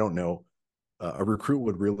 So I don't know. A recruit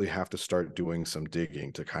would really have to start doing some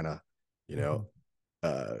digging to kind of,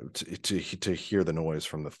 to hear the noise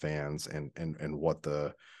from the fans and what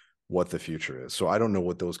the future is. So I don't know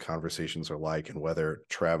what those conversations are like and whether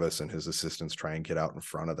Travis and his assistants try and get out in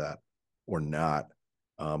front of that or not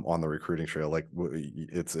on the recruiting trail. Like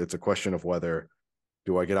it's a question of whether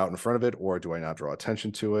do I get out in front of it or do I not draw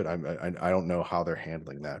attention to it? I don't know how they're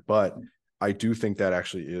handling that, but I do think that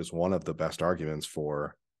actually is one of the best arguments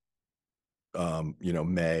for,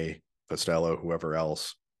 May, Pestello, whoever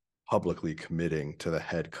else publicly committing to the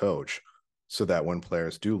head coach, so that when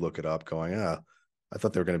players do look it up going, I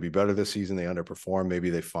thought they were going to be better this season, they underperformed. Maybe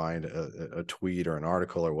they find a tweet or an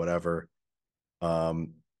article or whatever,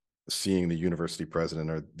 seeing the university president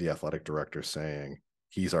or the athletic director saying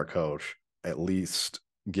he's our coach, at least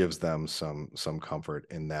gives them some comfort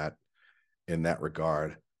in that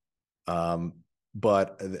regard.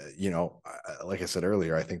 But like I said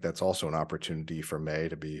earlier, I think that's also an opportunity for May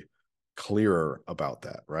to be clearer about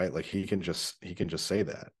that, right? Like he can just say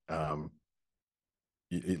that.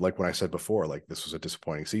 Like when I said before, like this was a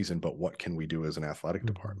disappointing season, but what can we do as an athletic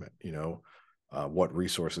department? What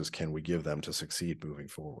resources can we give them to succeed moving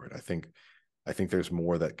forward? I think there's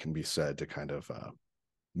more that can be said to kind of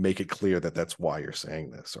make it clear that that's why you're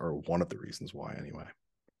saying this, or one of the reasons why anyway.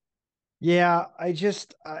 Yeah,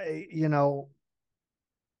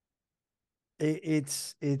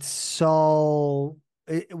 it's so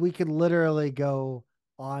we could literally go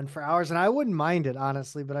on for hours, and I wouldn't mind it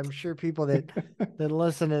honestly, but I'm sure people that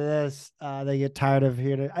listen to this, they get tired of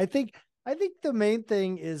hearing it. I think the main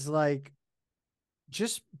thing is like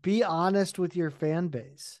just be honest with your fan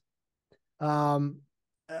base.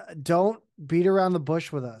 Don't beat around the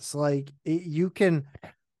bush with us. Like you can.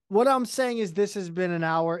 What I'm saying is this has been an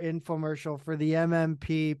hour infomercial for the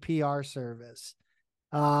MMP PR service.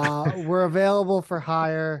 We're available for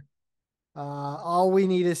hire. All we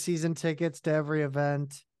need is season tickets to every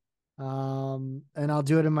event. And I'll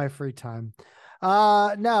do it in my free time.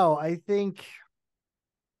 No, I think,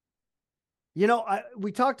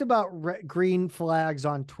 we talked about green flags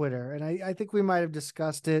on Twitter, and I think we might have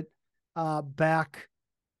discussed it back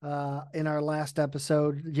in our last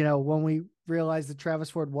episode, when we realized that Travis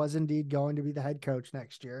Ford was indeed going to be the head coach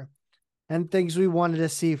next year and things we wanted to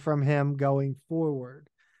see from him going forward.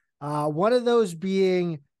 One of those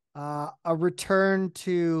being a return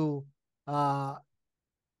to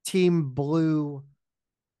team blue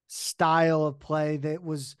style of play that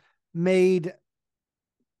was made,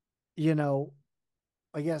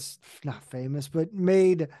 I guess not famous, but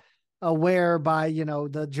made aware by,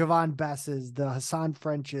 the Javon Besses, the Hassan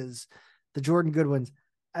Frenches, the Jordan Goodwins.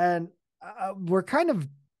 And we're kind of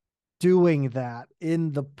doing that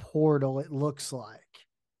in the portal, it looks like.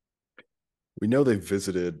 We know they've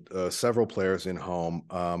visited several players in home,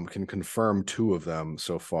 can confirm 2 of them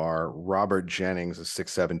so far. Robert Jennings, a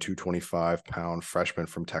 6'7", 225-pound freshman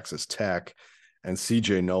from Texas Tech, and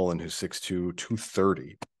CJ Nolan, who's 6'2",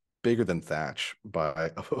 230, bigger than Thatch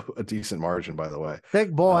by a decent margin, by the way.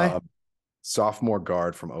 Big boy. Sophomore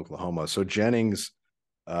guard from Oklahoma. So Jennings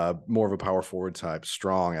more of a power forward type,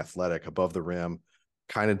 strong, athletic, above the rim,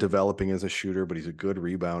 kind of developing as a shooter, but he's a good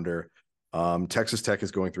rebounder. Texas Tech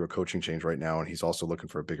is going through a coaching change right now, and he's also looking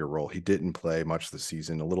for a bigger role. He didn't play much this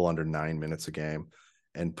season, a little under 9 minutes a game,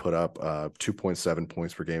 and put up 2.7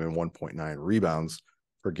 points per game and 1.9 rebounds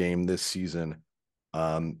per game this season.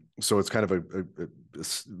 So it's kind of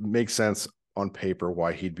makes sense on paper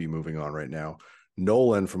why he'd be moving on right now.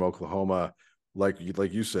 Nolan from Oklahoma, like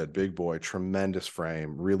you said, big boy, tremendous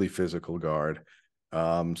frame, really physical guard.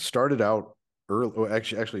 Started out early. Well,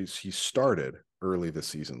 actually, he started early this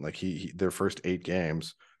season. Like their first 8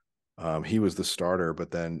 games, he was the starter,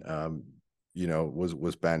 but then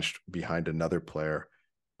was benched behind another player.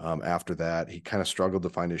 After that, he kind of struggled to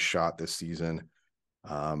find his shot this season.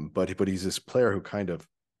 But he's this player who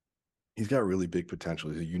he's got really big potential.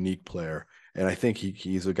 He's a unique player. And I think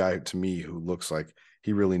he's a guy to me who looks like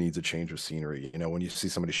he really needs a change of scenery. When you see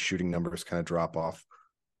somebody's shooting numbers kind of drop off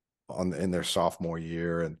in their sophomore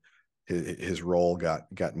year, and his role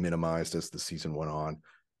got minimized as the season went on.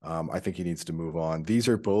 I think he needs to move on. These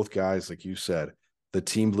are both guys, like you said, the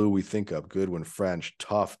team blue we think of: Goodwin, French,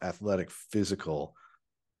 tough, athletic, physical.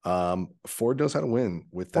 Ford knows how to win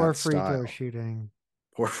with that or free style. throw shooting.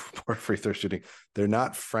 Poor free throw shooting. They're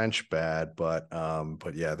not French bad, but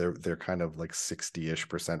yeah, they're kind of like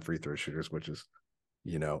 60-ish% free throw shooters, which is,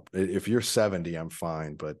 if you're 70, I'm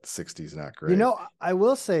fine, but 60 is not great. I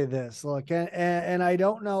will say this, look, and I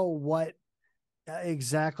don't know what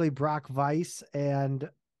exactly Brock Weiss and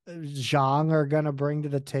Zhang are going to bring to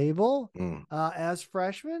the table as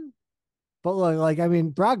freshmen. But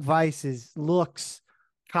look, Brock Weiss looks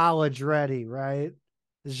college ready, right?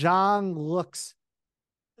 Zhang looks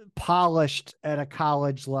polished at a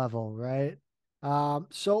college level, right?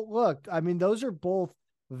 So look, those are both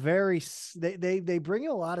they bring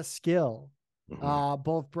a lot of skill,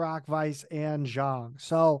 both Brock Weiss and Zhang.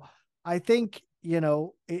 So I think,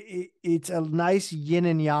 it's a nice yin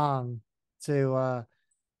and yang to,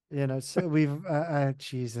 so we've,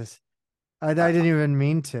 Jesus, I didn't even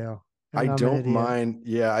mean to. I I'm an don't idiot. mind.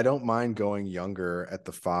 Yeah, I don't mind going younger at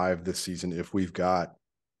the 5 this season if we've got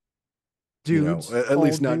Dudes, at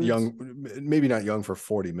least not dudes. young, maybe not young for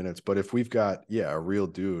 40 minutes, but if we've got, a real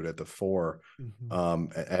dude at the 4,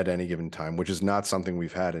 at any given time, which is not something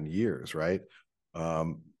we've had in years, right?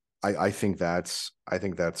 I think that's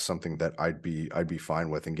something that I'd be fine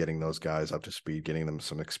with, in getting those guys up to speed, getting them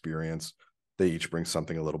some experience. They each bring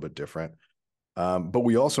something a little bit different. But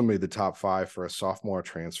we also made the top 5 for a sophomore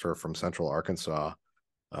transfer from Central Arkansas,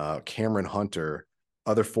 Cameron Hunter.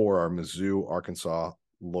 Other 4 are Mizzou, Arkansas,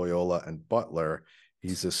 Loyola, and Butler.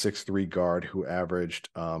 He's a 6'3" guard who averaged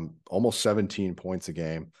almost 17 points a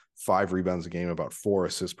game, 5 rebounds a game, about 4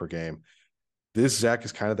 assists per game. This, Zach,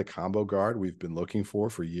 is kind of the combo guard we've been looking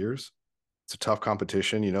for years. It's a tough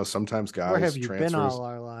competition. Sometimes guys, Where have you transfers, been all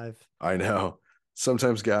our life? I know.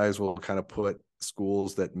 Sometimes guys will kind of put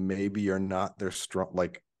schools that maybe are not their strong,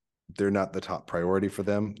 like they're not the top priority for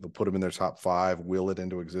them. They'll put them in their top 5, will it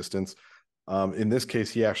into existence. In this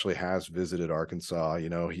case, he actually has visited Arkansas.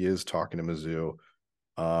 He is talking to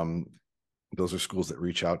Mizzou. Those are schools that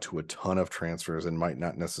reach out to a ton of transfers and might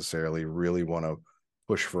not necessarily really want to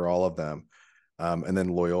push for all of them. And then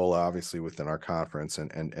Loyola, obviously within our conference,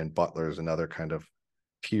 and Butler is another kind of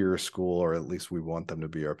peer school, or at least we want them to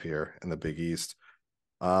be our peer in the Big East.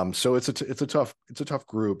 So it's a tough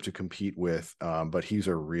group to compete with. But he's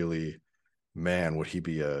a really, man, would he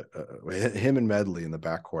be him and Medley in the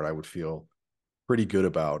backcourt, I would feel pretty good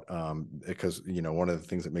about, because one of the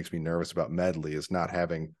things that makes me nervous about Medley is not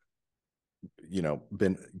having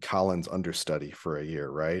been Collins' understudy for a year,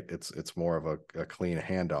 right? It's more of a clean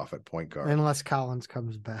handoff at point guard, unless Collins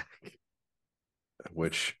comes back,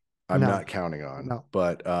 which I'm not counting on. No.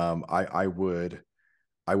 But I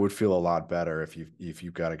would feel a lot better if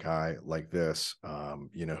you've got a guy like this,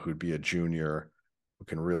 who'd be a junior, who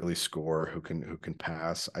can really score, who can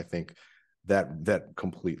pass. I think that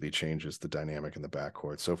completely changes the dynamic in the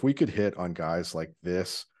backcourt. So if we could hit on guys like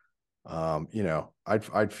this,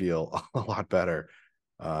 I'd feel a lot better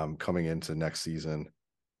coming into next season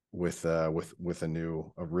with a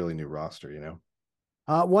really new roster.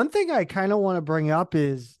 One thing I kind of want to bring up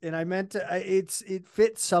is, and I meant to, it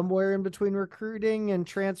fits somewhere in between recruiting and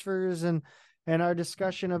transfers and our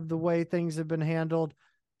discussion of the way things have been handled.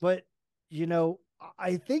 But,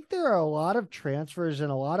 I think there are a lot of transfers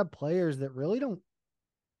and a lot of players that really don't.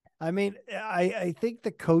 I think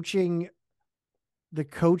the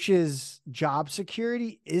coach's job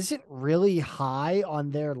security isn't really high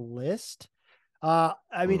on their list.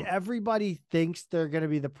 Everybody thinks they're going to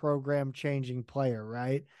be the program changing player,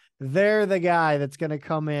 right? They're the guy that's going to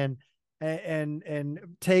come in and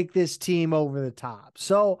take this team over the top.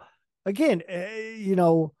 So again,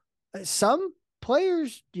 some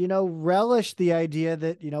players, relish the idea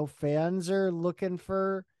that, fans are looking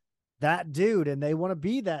for that dude and they want to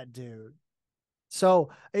be that dude. So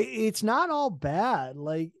it's not all bad.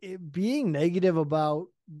 Like being negative about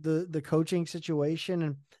the coaching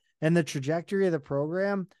situation and the trajectory of the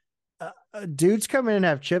program. Dudes come in and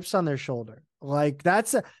have chips on their shoulder. Like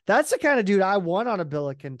that's the kind of dude I want on a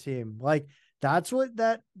Billiken team. Like that's what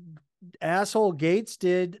that asshole Gates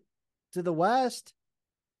did to the West.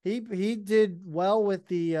 He did well with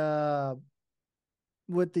the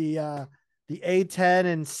A10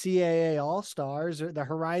 and CAA All Stars or the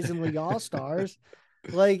Horizon League All Stars.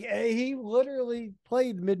 Like he literally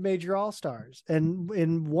played mid-major All Stars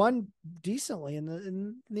and won decently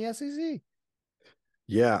in the SEC.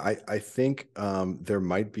 Yeah, I think there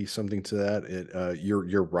might be something to that.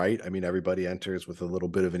 You're right. I mean, everybody enters with a little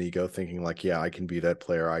bit of an ego, thinking like, yeah, I can be that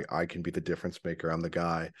player. I can be the difference maker. I'm the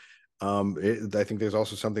guy. I think there's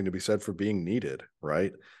also something to be said for being needed,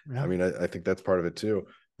 right? Yeah. I mean, I think that's part of it too.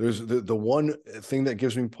 There's the one thing that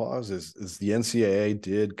gives me pause is the NCAA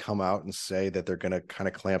did come out and say that they're going to kind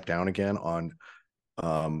of clamp down again on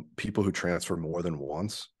people who transfer more than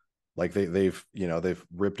once. Like they've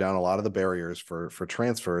ripped down a lot of the barriers for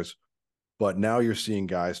transfers, but now you're seeing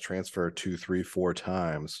guys transfer 2, 3, 4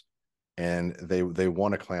 times, and they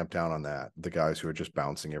want to clamp down on that. The guys who are just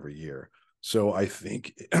bouncing every year. So I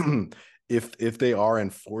think if they are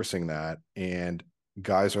enforcing that and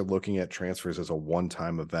guys are looking at transfers as a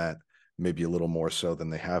one-time event, maybe a little more so than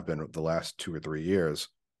they have been the last 2 or 3 years,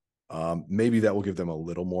 maybe that will give them a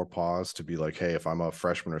little more pause to be like, hey, if I'm a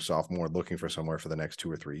freshman or sophomore looking for somewhere for the next 2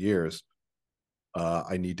 or 3 years,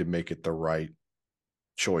 I need to make it the right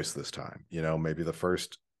choice this time. Maybe the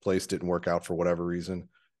first place didn't work out for whatever reason,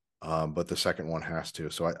 but the second one has to.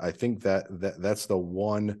 So I think that's the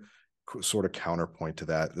one sort of counterpoint to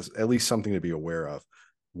that. Is at least something to be aware of.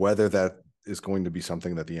 Whether that is going to be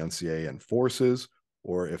something that the NCAA enforces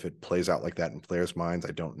or if it plays out like that in players' minds,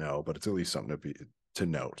 I don't know, but it's at least something to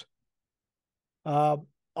note.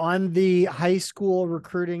 On the high school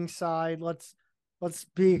recruiting side, let's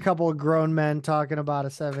be a couple of grown men talking about a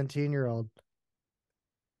 17-year-old.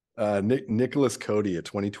 Nicholas Cody, a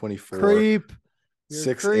 2024 creep.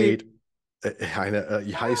 6'8",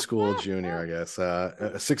 high school junior, I guess.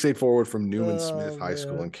 A 6'8" forward from Newman Smith High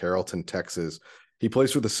School in Carrollton, Texas. He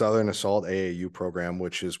plays for the Southern Assault AAU program,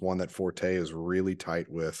 which is one that Forte is really tight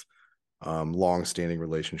with. Long-standing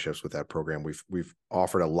relationships with that program. We've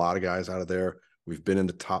offered a lot of guys out of there. We've been in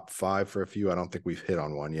the top 5 for a few. I don't think we've hit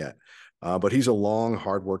on one yet. But he's a long,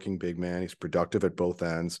 hardworking big man. He's productive at both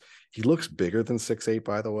ends. He looks bigger than 6'8",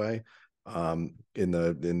 by the way. In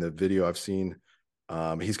the video I've seen,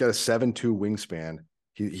 he's got a 7'2" wingspan.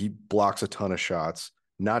 He blocks a ton of shots,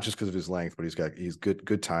 not just because of his length, but he's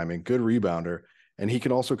good timing, good rebounder, and he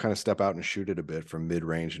can also kind of step out and shoot it a bit from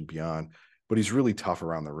mid-range and beyond. But he's really tough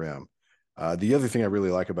around the rim. The other thing I really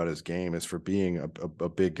like about his game is for being a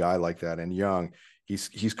big guy like that and young,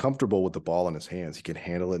 he's comfortable with the ball in his hands. He can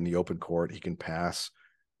handle it in the open court. He can pass.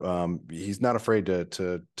 He's not afraid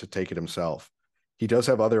to take it himself. He does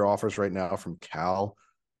have other offers right now from Cal,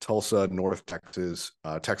 Tulsa, North Texas,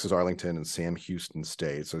 Texas Arlington, and Sam Houston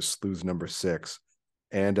State. So Sleuth's number 6.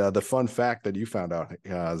 And the fun fact that you found out,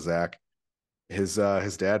 Zach, his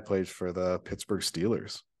dad played for the Pittsburgh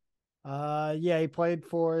Steelers. Yeah, he played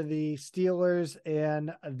for the Steelers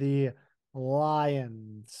and the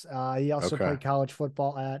Lions. He also played college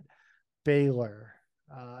football at Baylor.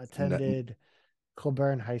 Attended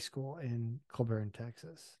Cleburne High School in Cleburne,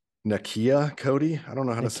 Texas. Nakia Cody? I don't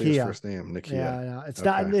know how to say his first name. Nakia. Yeah, no,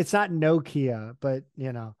 it's not Nokia, but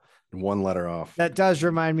one letter off. That does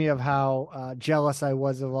remind me of how jealous I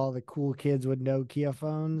was of all the cool kids with Nokia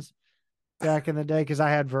phones back in the day because I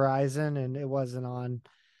had Verizon and it wasn't on.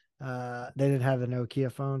 They didn't have the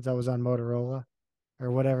Nokia phones. I was on Motorola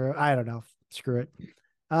or whatever. I don't know. Screw it.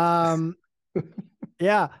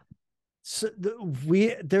 Yeah. So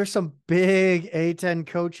there's some big A10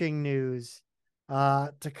 coaching news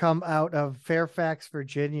to come out of Fairfax,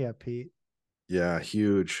 Virginia, Pete. Yeah,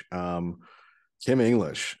 huge. Kim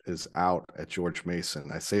English is out at George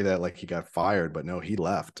Mason. I say that like he got fired, but no, he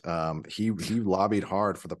left. He lobbied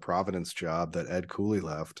hard for the Providence job that Ed Cooley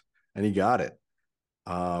left, and he got it.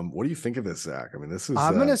 What do you think of this, Zach? I mean, this is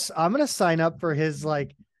I'm gonna sign up for his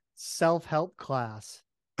like self-help class.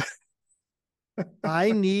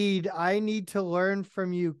 I need to learn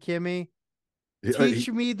from you, Kimmy. Teach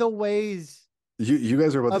me the ways. You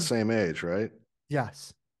guys are about the same age, right?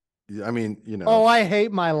 Yes. I mean, Oh, I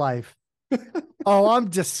hate my life. Oh, I'm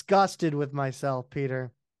disgusted with myself,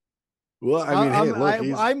 Peter. Well, I mean, hey,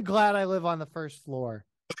 look, I'm glad I live on the first floor.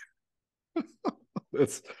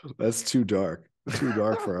 that's that's too dark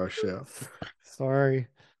for our show. Sorry.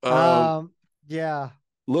 Um, Yeah.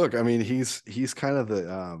 look, I mean, he's kind of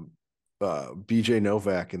the BJ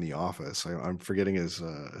Novak in The Office. I'm forgetting his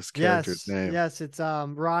character's Yes. name. Yes. It's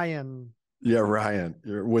Ryan. Yeah, Ryan,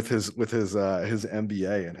 with his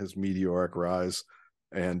MBA and his meteoric rise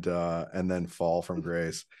and then fall from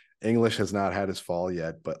grace. English has not had his fall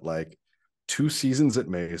yet, but like 2 seasons at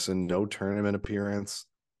Mason, no tournament appearance.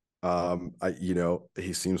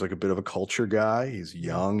 He seems like a bit of a culture guy. He's Yeah.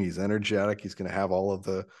 young, he's energetic, he's going to have all of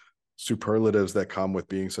the superlatives that come with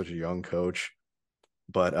being such a young coach.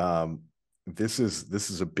 But this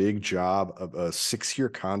is a big job, of a 6-year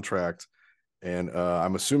contract, and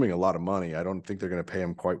I'm assuming a lot of money. I don't think they're going to pay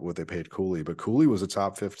him quite what they paid Cooley, but Cooley was a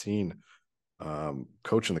top 15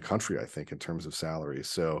 coach in the country, I think, in terms of salary.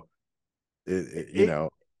 So It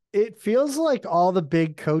it feels like all the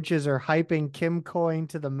big coaches are hyping Kim Coyne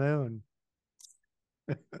to the moon.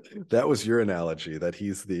 that was your analogy, that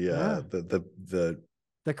he's Yeah. the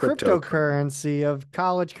The cryptocurrency. cryptocurrency of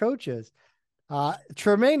college coaches.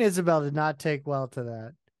 Tremaine Isabel did not take well to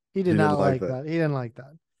that. He He did didn't not like like that. that. He didn't like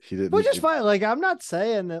that. He Which didn't. is fine. Like, I'm not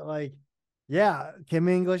saying that, like, yeah, Kim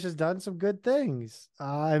English has done some good things.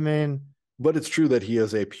 I mean, But it's true that he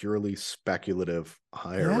is a purely speculative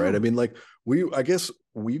hire, right? yeah, I mean, like I guess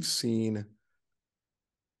we've seen.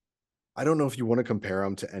 I don't know if you want to compare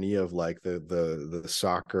him to any of like the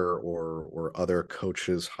soccer or other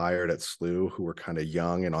coaches hired at SLU who were kind of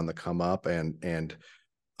young and on the come up, and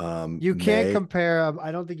you can't May. compare him.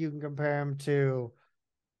 I don't think you can compare him to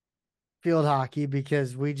field hockey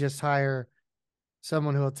because we just hire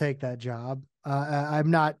someone who will take that job. I'm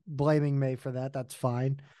not blaming May for that. That's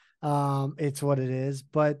fine. It's what it is.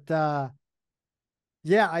 But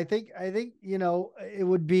yeah, I think it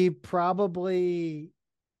would be probably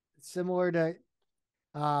similar to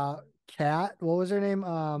Kat. What was her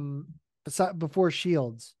name? Before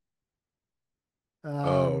Shields.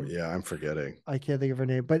 Oh Um, yeah, I'm forgetting. I can't think of her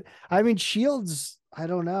name, but I mean Shields. I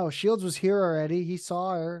don't know. Shields was here already. He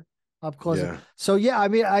saw her up close. Yeah, So yeah, I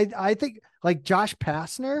mean, I think like Josh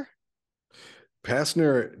Pastner.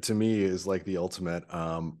 Pastner to me is like the ultimate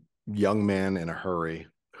young man in a hurry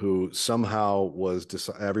who somehow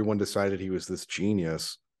everyone decided he was this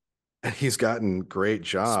genius, and he's gotten great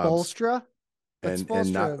jobs. Spolstra, but And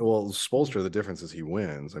not, Spolstra, well, Spolster, the difference is he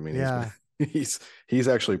wins. I mean, he's been yeah. he's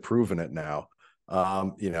actually proven it now.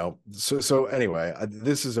 So anyway,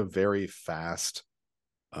 this is a very fast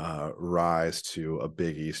rise to a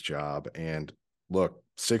Big East job. And look,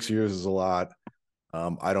 6 years is a lot.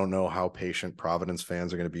 I don't know how patient Providence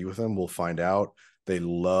fans are going to be with him. We'll find out. They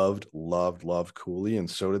loved Cooley, and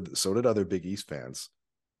so did other Big East fans.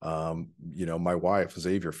 My wife,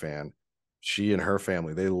 Xavier fan, she and her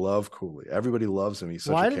family, they love Cooley. Everybody loves him. He's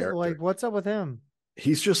such a Why did it character. like? What's up with him?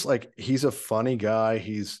 He's just like, he's a funny guy.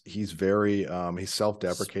 He's very he's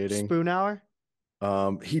self-deprecating. Spoon hour.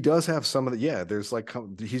 He does have some of the, yeah, there's like,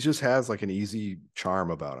 he just has like an easy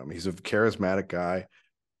charm about him. He's a charismatic guy.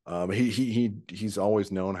 He's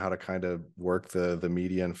always known how to kind of work the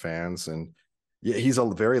media and fans, and yeah, he's a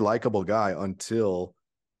very likable guy until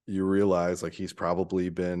you realize like he's probably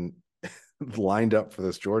been lined up for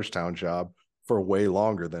this Georgetown job for way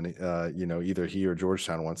longer than either he or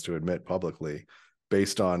Georgetown wants to admit publicly,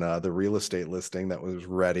 based on the real estate listing that was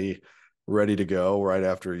ready to go right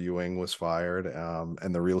after Ewing was fired,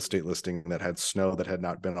 and the real estate listing that had snow that had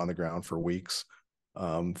not been on the ground for weeks.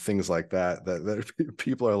 Things like that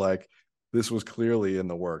people are like, this was clearly in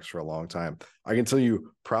the works for a long time. I can tell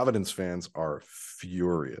you, Providence fans are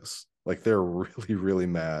furious. Like, they're really, really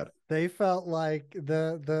mad. They felt like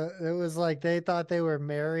it was like they thought they were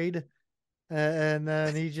married, and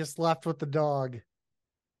then he just left with the dog.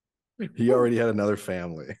 He already had another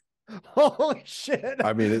family. Holy shit!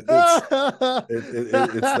 I mean, it's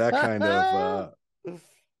that kind of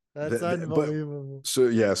That's but unbelievable. so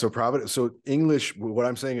yeah, so Providence, so English, what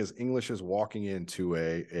I'm saying is English is walking into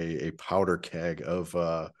a powder keg of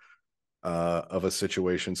a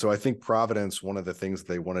situation. So I think Providence, one of the things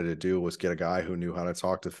they wanted to do was get a guy who knew how to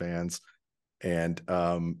talk to fans and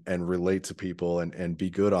relate to people and be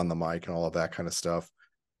good on the mic and all of that kind of stuff.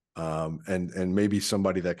 And maybe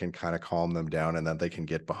somebody that can kind of calm them down and that they can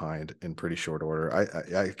get behind in pretty short order.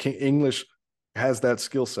 I can't, English has that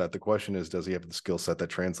skill set. The question is, does he have the skill set that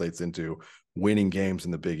translates into winning games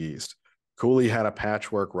in the Big East? Cooley had a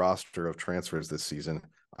patchwork roster of transfers this season.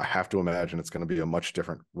 I have to imagine it's going to be a much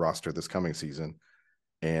different roster this coming season.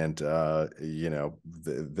 And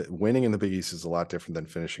the winning in the Big East is a lot different than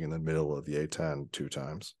finishing in the middle of the A10 2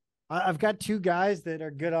 times. I've got two guys that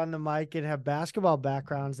are good on the mic and have basketball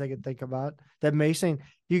backgrounds they could think about. That Mason,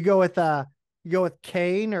 you go with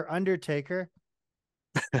Kane or Undertaker.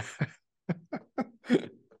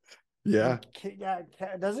 Yeah. Yeah,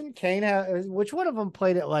 doesn't Kane have which one of them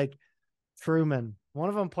played it like Truman? One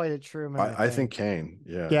of them played it Truman, I I think. think Kane.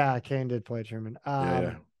 Yeah. Yeah, Kane did play Truman.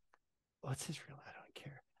 Yeah. What's his real? I don't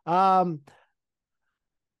care.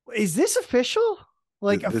 Is this official?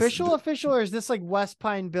 Like This, official, or is this like West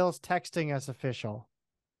Pine Bills texting us official?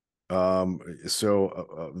 this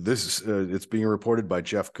it's being reported by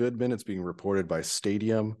Jeff Goodman. It's being reported by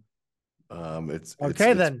Stadium. Okay, It's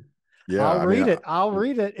then yeah. I'll I mean, read it. I'll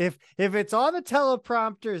read it. If it's on the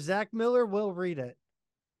teleprompter, Zach Miller will read it.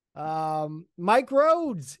 Mike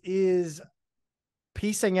Rhodes is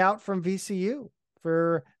piecing out from VCU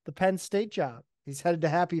for the Penn State job. He's headed to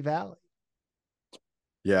Happy Valley.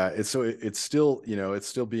 yeah. It's still, it's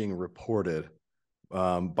still being reported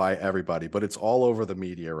by everybody, but it's all over the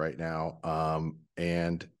media right now.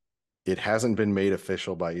 And it hasn't been made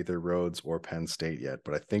official by either Rhodes or Penn State yet,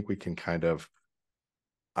 but I think we can kind of,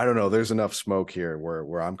 I don't know, there's enough smoke here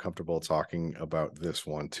where I'm comfortable talking about this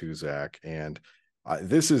one too, Zach. And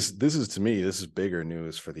this is to me, this is bigger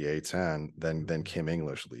news for the A10 than Kim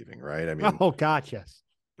English leaving, right? I mean, Oh, God, yes.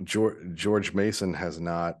 George Mason has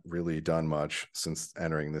not really done much since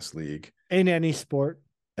entering this league In any sport.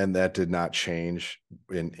 and that did not change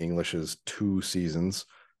in English's 2 seasons.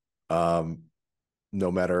 No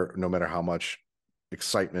matter how much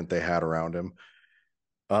excitement they had around him.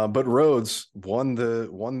 But Rhodes won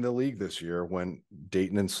the league this year when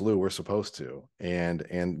Dayton and SLU were supposed to, and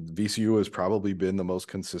VCU has probably been the most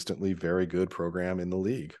consistently very good program in the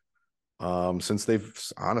league since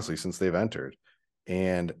they've entered,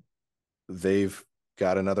 and they've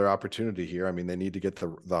got another opportunity here. I mean, they need to get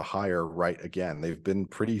the hire right again. They've been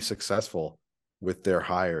pretty successful with their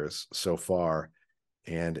hires so far,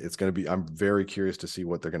 and it's going to be. I'm very curious to see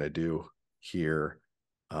what they're going to do here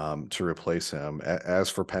to replace him. As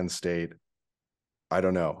for Penn State, I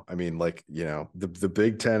don't know. I mean, like, the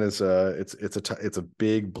Big Ten is it's a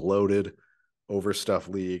big bloated, overstuffed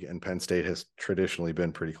league, and Penn State has traditionally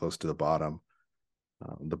been pretty close to the bottom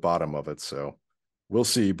of it. So we'll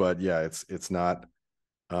see. But yeah, it's not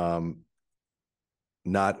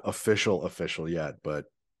official yet. But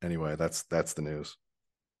anyway, that's the news.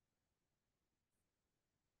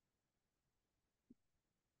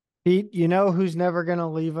 Pete, you know who's never going to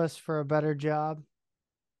leave us for a better job?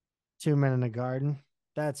 2 Men in a Garden.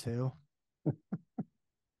 That's who.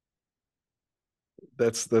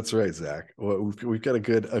 That's right, Zach. Well, we've got a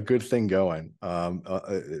good thing going.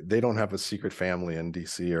 They don't have a secret family in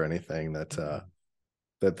DC or anything that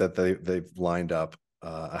they've lined up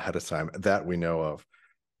ahead of time that we know of.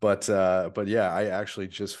 But yeah, I actually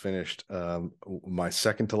just finished my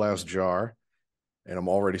second to last jar, and I'm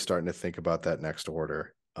already starting to think about that next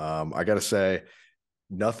order. I got to say,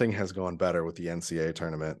 nothing has gone better with the NCAA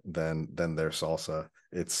tournament than their salsa.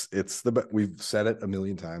 It's we've said it a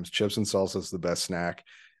million times. Chips and salsa is the best snack,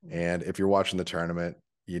 and if you're watching the tournament,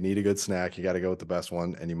 you need a good snack. You got to go with the best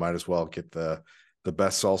one, and you might as well get the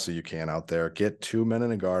best salsa you can out there. Get 2 Men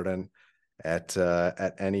in a Garden at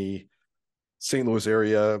any St. Louis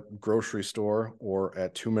area grocery store or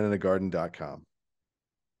at 2meninagarden.com.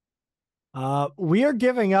 We are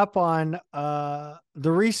giving up on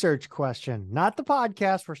the research question, not the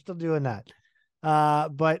podcast. We're still doing that.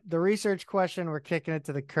 But the research question, we're kicking it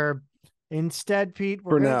to the curb. Instead, Pete,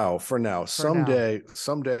 For now. Someday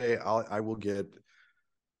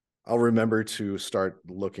I'll remember to start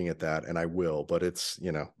looking at that, and I will, but it's,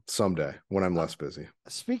 someday when I'm less busy.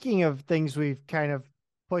 Speaking of things we've kind of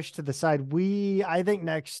pushed to the side, I think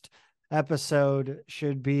next episode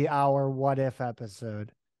should be our what if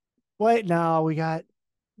episode. Wait, no, I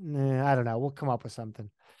don't know. We'll come up with something.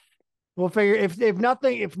 We'll figure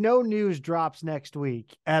if no news drops next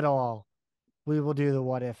week at all, we will do the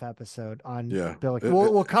what if episode on Billy.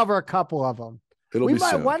 We'll cover a couple of them.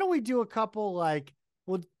 Soon. Why don't we do a couple, like,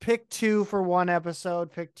 we'll pick 2 for one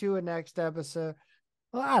episode, pick 2 a next episode.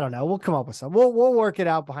 Well, I don't know. We'll come up with some. We'll work it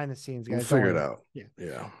out behind the scenes, guys. We'll figure it out.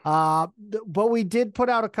 Yeah. But we did put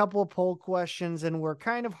out a couple of poll questions, and we're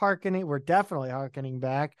definitely harkening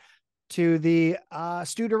back to the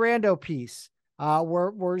Stu Durando piece.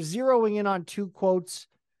 We're zeroing in on 2 quotes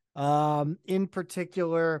in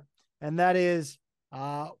particular, and that is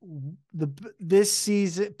this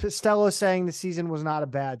season, Pestello saying the season was not a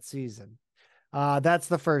bad season. That's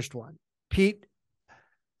the first one. Pete,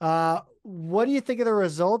 what do you think of the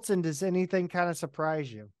results, and does anything kind of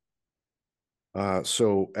surprise you?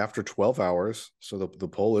 So after 12 hours, so the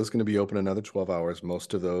poll is going to be open another 12 hours,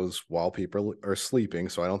 most of those while people are sleeping.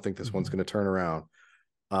 So I don't think this one's going to turn around.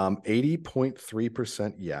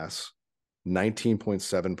 80.3% yes,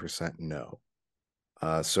 19.7% no.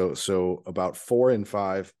 So about 4 in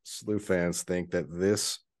 5 SLU fans think that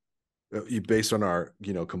this, based on our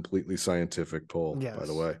completely scientific poll, by the Yes.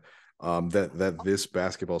 way, that this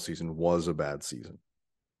basketball season was a bad season.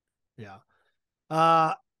 Yeah.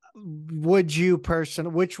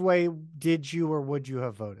 Which way did you or would you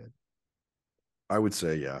have voted? I would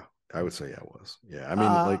say yeah. I would Okay. say yeah, it was. Yeah. I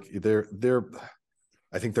mean, like there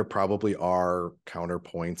I think there probably are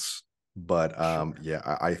counterpoints, but Sure. yeah,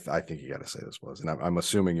 I think you got to say this was, and I'm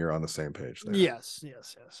assuming you're on the same page there. Yes.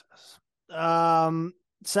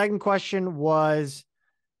 Second question was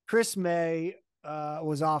Chris May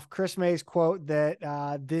was off Chris May's quote that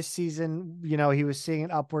this season, he was seeing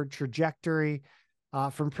an upward trajectory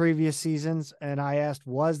from previous seasons. And I asked,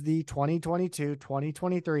 was the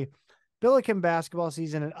 2022-2023 Billiken basketball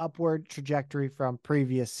season an upward trajectory from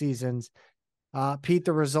previous seasons? Pete,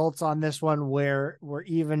 the results on this one were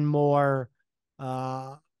even more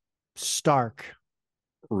stark.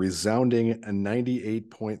 Resounding a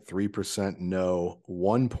 98.3% no,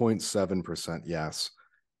 1.7% yes.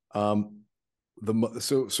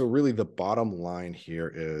 So really the bottom line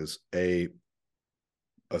here is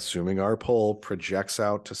assuming our poll projects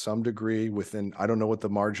out to some degree within, I don't know what the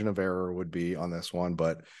margin of error would be on this one,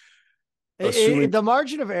 but assuming The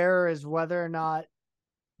margin of error is whether or not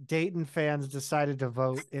Dayton fans decided to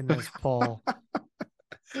vote in this poll.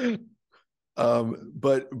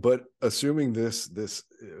 but assuming this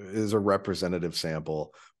is a representative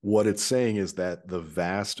sample, what it's saying is that the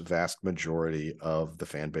vast majority of the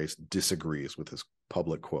fan base disagrees with his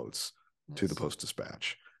public quotes to the Yes.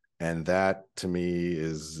 Post-Dispatch, and that to me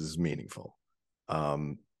is meaningful.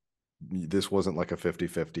 This wasn't like a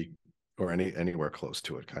 50-50 or anywhere close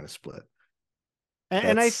to it kind of split.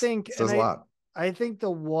 And I That's think, says a lot. I think the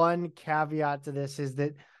one caveat to this is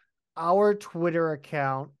that our Twitter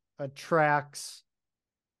account attracts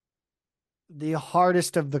the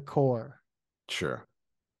hardest of the core. Sure.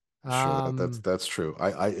 Um, That's true.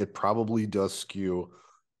 I it probably does skew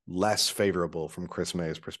less favorable from Chris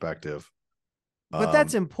May's perspective. but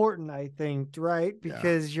that's important, I think, right? Yeah.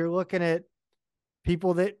 Because you're looking at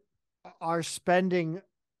people that are spending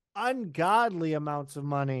ungodly amounts of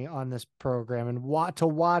money on this program and to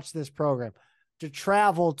watch this program, to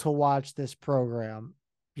travel to watch this program.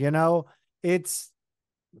 It's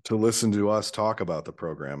To listen to us talk about the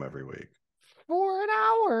program every week. for an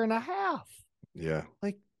hour and a half. Yeah.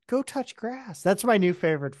 Like, go touch grass. That's my new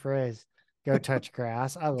favorite phrase. Go touch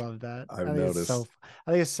grass. I love that. I've noticed. I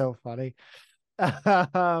think it's so funny.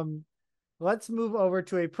 um, let's move over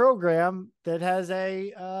to a program that has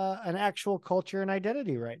an actual culture and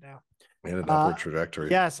identity right now. And an upward trajectory.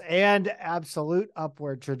 Yes, and absolute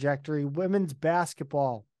upward trajectory. Women's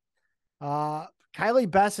basketball. Kylie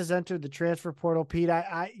Bess has entered the transfer portal. Pete,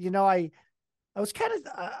 I was kind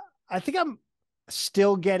of, I think I'm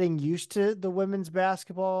still getting used to the women's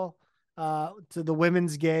basketball, to the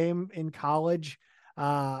women's game in college.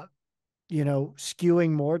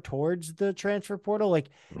 Skewing more towards the transfer portal. Like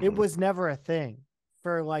it was never a thing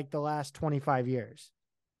for like the last 25 years,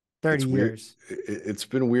 30 It's weird. years. It's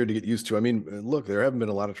been weird to get used to. I mean, look, there haven't been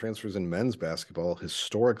a lot of transfers in men's basketball,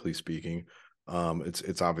 historically speaking.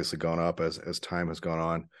 It's obviously gone up as time has gone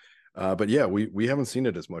on. But yeah, we haven't seen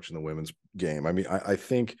it as much in the women's game. I mean, I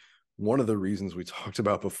think one of the reasons we talked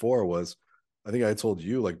about before was, I think I told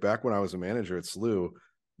you, like back when I was a manager at SLU,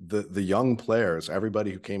 the young players,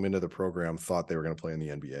 everybody who came into the program thought they were going to play in the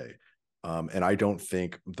NBA. And I don't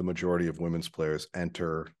think the majority of women's players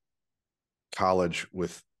enter college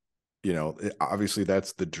with, obviously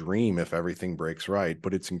that's the dream if everything breaks right,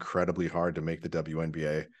 but it's incredibly hard to make the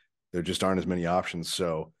WNBA. There just aren't as many options.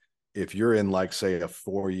 So if you're in like, say, a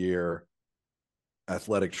 4-year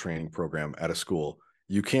athletic training program at a school,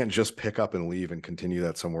 you can't just pick up and leave and continue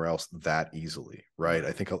that somewhere else that easily, right?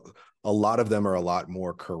 I think a lot of them are a lot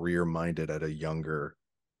more career minded at a younger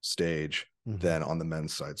stage than on the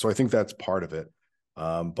men's side. So I think that's part of it.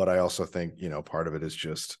 But I also think, part of it is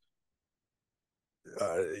just,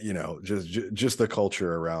 just the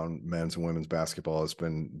culture around men's and women's basketball has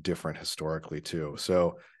been different historically too.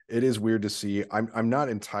 So it is weird to see. I'm not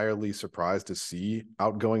entirely surprised to see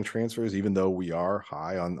outgoing transfers, even though we are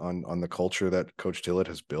high on the culture that Coach Tillett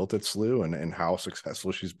has built at SLU and how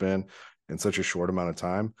successful she's been in such a short amount of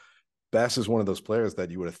time. Bess is one of those players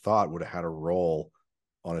that you would have thought would have had a role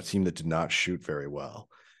on a team that did not shoot very well.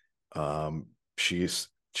 She's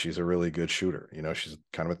she's a really good shooter. She's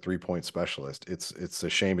kind of a 3-point specialist. It's a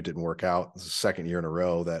shame it didn't work out. It's the second year in a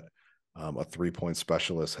row that a 3-point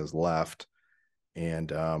specialist has left.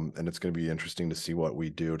 And it's going to be interesting to see what we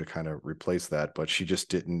do to kind of replace that. But she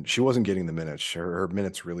wasn't getting the minutes. Her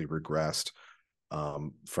minutes really regressed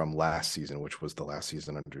from last season, which was the last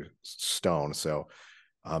season under Stone. So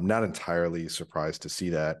I'm not entirely surprised to see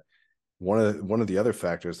that. One of the other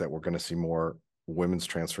factors that we're going to see more women's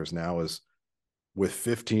transfers now is with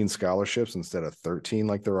 15 scholarships instead of 13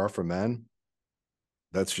 like there are for men.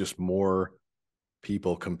 That's just more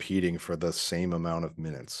people competing for the same amount of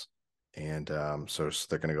minutes. And so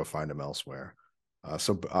they're going to go find them elsewhere.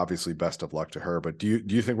 So obviously, best of luck to her. But do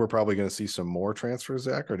you think we're probably going to see some more transfers,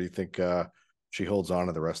 Zach, or do you think she holds on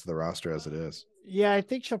to the rest of the roster as it is? Yeah, I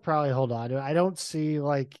think she'll probably hold on to it. I don't see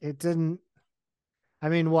like it didn't. I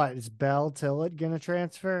mean, what is Belle Tillett going to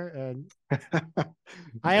transfer? And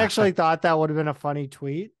I actually thought that would have been a funny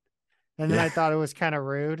tweet, and then Yeah. I thought it was kind of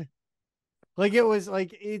rude. Like it was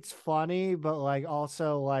like it's funny, but like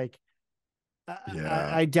also like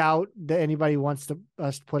Yeah. I doubt that anybody wants to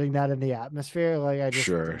us putting that in the atmosphere. Like I just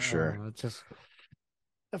Sure. Sure. it just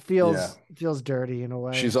Yeah. feels dirty in a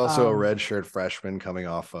way. She's also a redshirt freshman coming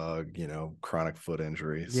off a chronic foot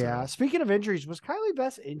injury. Yeah. So Speaking of injuries, was Kylie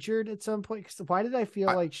Best injured at some point? 'Cause why did I feel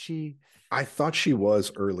I, like she? I thought she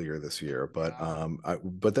was earlier this year, but Yeah.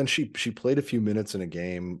 but then she played a few minutes in a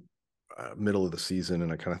game middle of the season,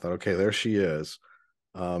 and I kind of thought, okay, there she is.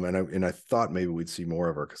 And I thought maybe we'd see more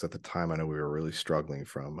of her because at the time I know we were really struggling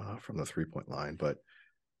from the 3-point line, but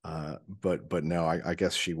no, I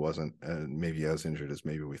guess she wasn't maybe as injured as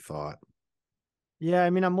maybe we thought. Yeah,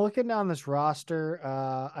 I mean, I'm looking down this roster.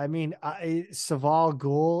 I mean, Saval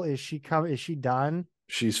Ghul, is she done?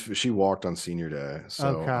 She walked on senior day,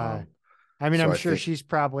 Okay. I mean, so I'm I sure think she's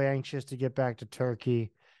probably anxious to get back to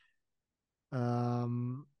Turkey.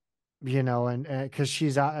 Um, and because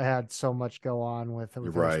she's had so much go on you're with her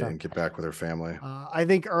right, stuff. and get back with her family. I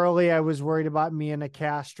think early I was worried about Mia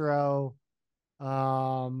Castro.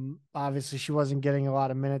 Obviously she wasn't getting a lot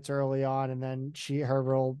of minutes early on, and then her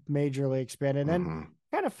role majorly expanded, and then Mm-hmm.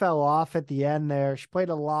 kind of fell off at the end there. She played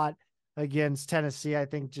a lot against Tennessee, I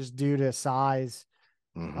think, just due to size.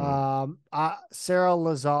 Mm-hmm. Sarah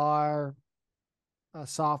Lazar, a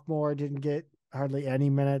sophomore, didn't get hardly any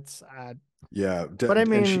minutes. Yeah, But I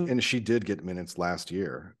and she mean, and she did get minutes last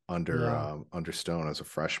year yeah. under Stone as a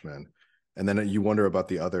freshman, and then you wonder about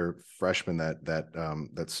the other freshmen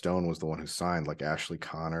that Stone was the one who signed, like Ashley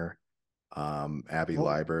Connor, Abby Well,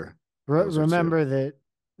 Leiber. Those are two.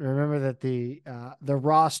 remember that the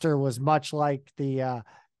roster was much like the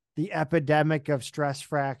epidemic of stress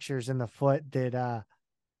fractures in the foot that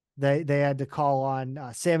they had to call on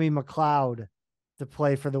Sammy McLeod to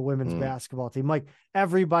play for the women's Mm, basketball team. Like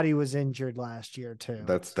everybody was injured last year too.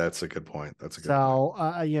 that's a good point. That's a good point. So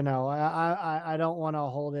I don't want to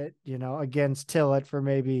hold it against Tillett for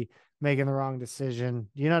maybe making the wrong decision.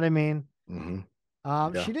 You know what I mean? Mm-hmm.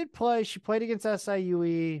 She Yeah, did play. She played against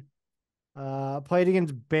SIUE. Played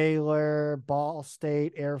against Baylor, Ball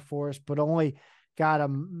State, Air Force, but only got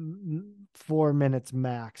 4 minutes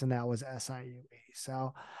max, and that was SIUE.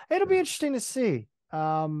 So it'll be yeah, interesting to see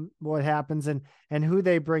what happens and who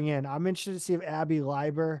they bring in. I'm interested to see if Abby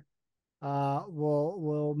Leiber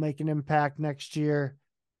will make an impact next year.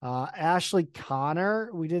 Ashley Connor,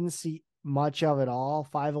 we didn't see much of it all.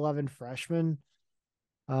 5'11" freshman.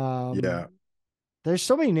 yeah. Um, there's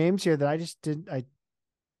so many names here that I just didn't.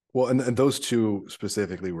 Well, and those two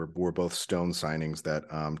specifically were both Stone signings that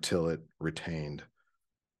Tillett retained.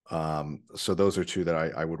 So those are two that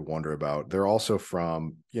I would wonder about. They're also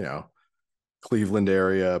from Cleveland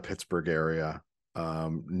area, Pittsburgh area,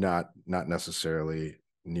 not necessarily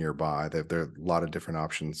nearby. There are a lot of different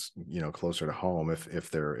options, closer to home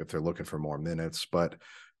if they're looking for more minutes. But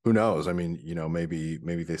who knows? I mean,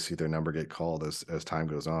 maybe they see their number get called as time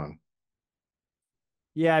goes on.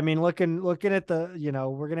 Yeah, I mean, looking at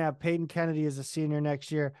we're gonna have Peyton Kennedy as a senior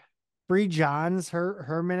next year. Bree Johns,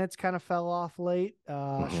 her minutes kind of fell off late. She'll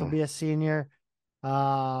Mm-hmm. be a senior.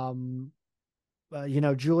 Um,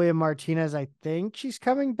 Julia Martinez, I think she's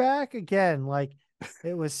coming back again. Like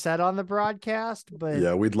it was said on the broadcast, but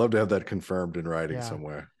Yeah, we'd love to have that confirmed in writing yeah.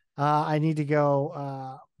 somewhere. I need to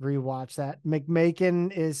go rewatch that.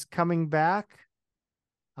 McMakin is coming back.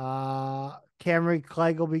 Camry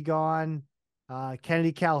Clegg will be gone.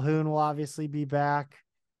 Kennedy Calhoun will obviously be back.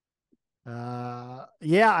 Yeah,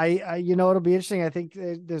 I it'll be interesting. I think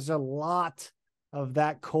there's a lot of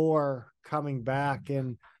that core coming back,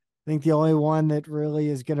 and I think the only one that really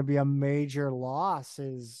is going to be a major loss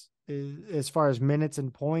is as far as minutes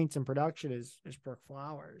and points and production is Brooke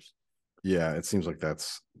Flowers. Yeah, it seems like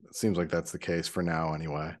that's the case for now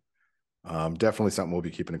anyway. Definitely something we'll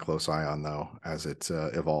be keeping a close eye on though as it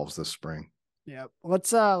evolves this spring. Yeah.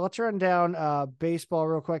 Let's run down baseball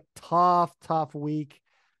real quick. Tough week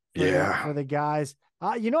for Yeah. the guys.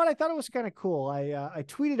 You know what? I thought it was kind of cool. I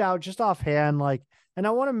tweeted out just offhand, like, and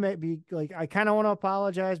I want to maybe like I kind of want to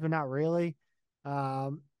apologize, but not really.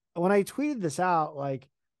 Um, when I tweeted this out, like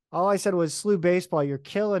all I said was "Slew baseball, you're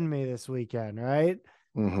killing me this weekend," right?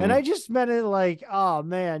 And I Hmm. just meant it like, oh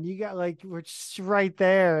man, you got like we're just right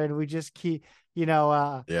there, and we just keep, you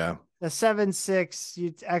know, Yeah, a 7-6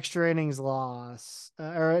 extra innings loss,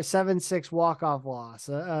 or a 7-6 walk-off loss,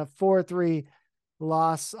 a 4-3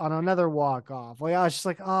 loss on another walk-off. Like I was just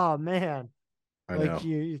like, oh man, I like know.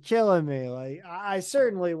 you're killing me. Like I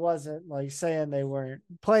certainly wasn't like saying they weren't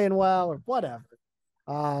playing well or whatever.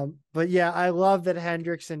 But yeah, I love that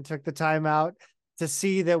Hendrickson took the time out to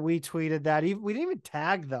see that we tweeted that. We didn't even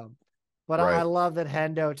tag them, but I Right. love that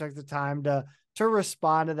Hendo took the time to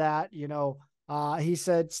respond to that. He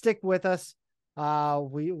said, "Stick with us."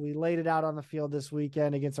 We laid it out on the field this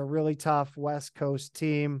weekend against a really tough West Coast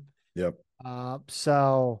team. Yep.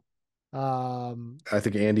 So um, I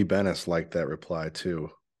think Andy Bennis liked that reply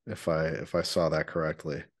too, if I saw that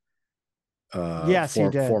correctly. yes, he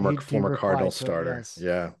did. He Former Cardinal replied to it. starter. Yes,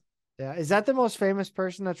 Yeah. yeah. Is that the most famous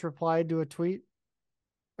person that's replied to a tweet?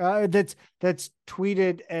 That's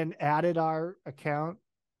tweeted and added our account.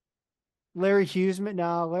 Larry Hughes,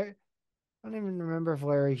 no, I don't even remember if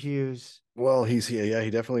Larry Hughes. Well, he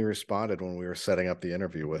definitely responded when we were setting up the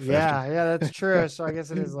interview with Yeah, that's true. So I guess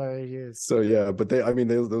it is him. Larry Hughes. So yeah, but I mean,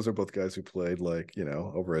 those are both guys who played like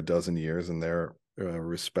over a dozen years in their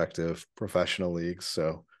respective professional leagues.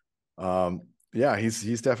 So yeah,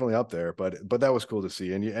 he's definitely up there. But that was cool to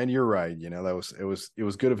see, and you're right. It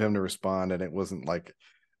was good of him to respond, and it wasn't like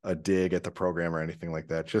a dig at the program or anything like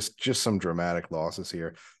that. Just some dramatic losses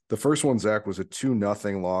here. The first one, Zach, was a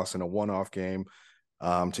 2-0 loss in a one-off game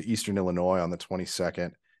to Eastern Illinois on the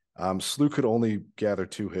 22nd. SLU could only gather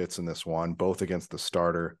 2 hits in this one, both against the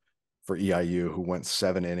starter for EIU, who went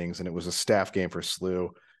 7 innings, and it was a staff game for SLU.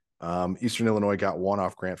 Eastern Illinois got one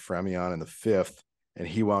off Grant Fremion in the 5th, and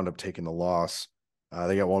he wound up taking the loss.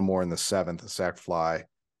 They got one more in the 7th, a sac fly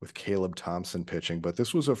with Caleb Thompson pitching. But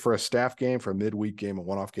this was for a staff game, for a midweek game, a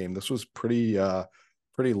one-off game. This was pretty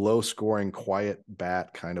low scoring, quiet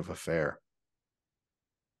bat kind of affair.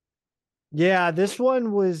 Yeah, this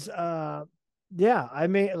one was yeah, I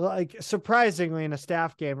mean like surprisingly in a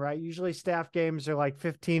staff game, right? Usually staff games are like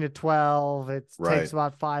 15 to 12. It takes Right.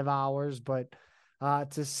 about 5 hours, but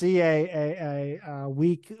to see a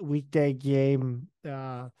weekday game,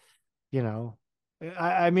 you know,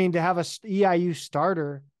 I mean to have a EIU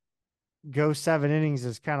starter go 7 innings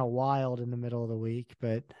is kind of wild in the middle of the week,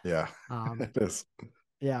 but Yeah. um It is.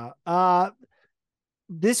 yeah.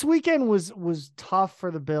 This weekend was tough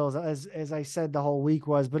for the Bills, as I said the whole week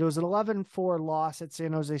was, but it was an 11-4 loss at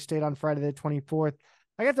San Jose State on Friday the 24th.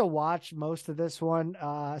 I got to watch most of this one.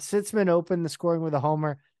 Sitzman opened the scoring with a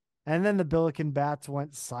homer, and then the Billiken bats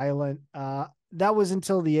went silent. That was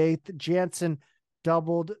until the 8th. Jansen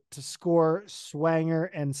doubled to score Swanger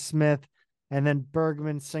and Smith, and then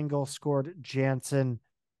Bergman single scored Jansen.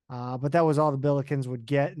 But that was all the Billikens would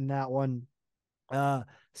get in that one. Uh,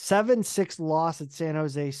 7-6 loss at San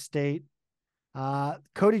Jose State.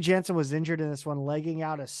 Cody Jansen was injured in this one, legging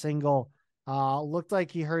out a single. Looked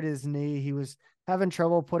like he hurt his knee. He was having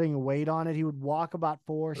trouble putting weight on it. He would walk about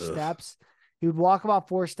four Ugh. steps. He would walk about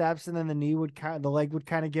 4 steps, and then the leg would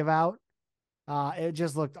kind of give out. It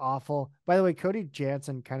just looked awful. By the way, Cody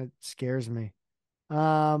Jansen kind of scares me.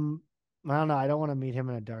 I don't know. I don't want to meet him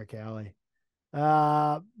in a dark alley.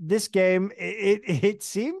 This game, it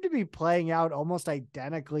seemed to be playing out almost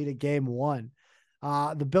identically to game one.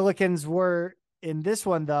 The Billikens were in this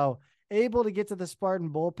one, though, able to get to the Spartan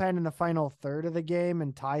bullpen in the final third of the game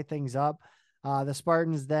and tie things up. The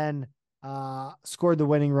Spartans then scored the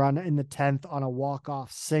winning run in the 10th on a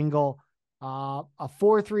walk-off single. A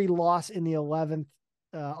 4-3 loss in the 11th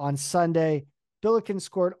on Sunday. Billiken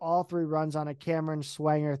scored all 3 runs on a Cameron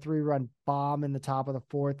Swanger 3-run bomb in the top of the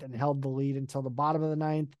 4th and held the lead until the bottom of the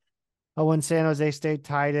 9th when San Jose State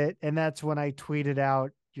tied it. And that's when I tweeted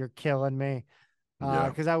out, "You're killing me." Yeah.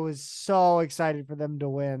 Because I was so excited for them to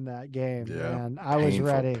win that game, Yeah. man. I was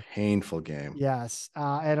ready. Painful game. Yes.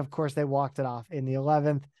 And of course, they walked it off in the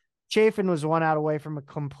 11th. Chafin was 1 out away from a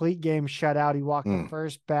complete game shutout. He walked the Mm.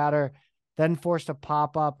 first batter, then forced a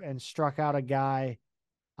pop up and struck a guy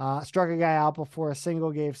out before a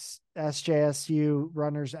single gave SJSU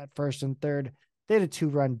runners at first and third. They had a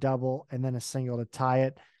 2-run double and then a single to tie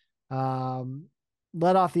it.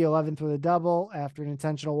 led off the 11th with a double after an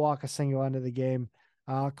intentional walk, a single end of the game.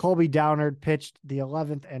 Colby Downard pitched the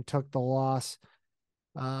 11th and took the loss.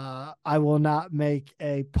 I will not make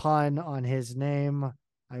a pun on his name.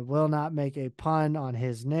 I will not make a pun on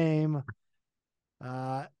his name.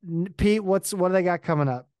 Pete, what do they got coming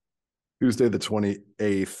up? Tuesday the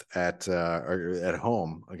 28th at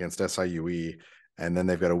home against SIUE, and then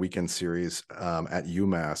they've got a weekend series at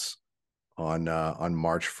UMass on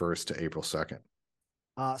March 1st to April 2nd.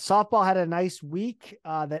 Softball had a nice week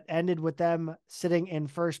that ended with them sitting in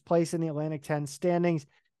first place in the Atlantic 10 standings.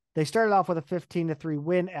 They started off with a 15-3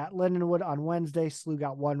 win at Lindenwood on Wednesday. SLU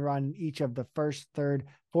got one run in each of the first, third,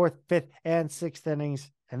 fourth, fifth, and sixth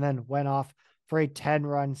innings, and then went off for a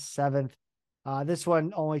 10-run seventh. This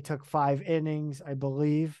one only took 5 innings, I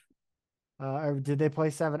believe. Or did they play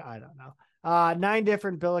 7? I don't know. 9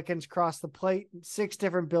 different Billikens crossed the plate. 6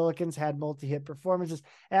 different Billikens had multi-hit performances.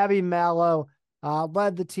 Abby Mallow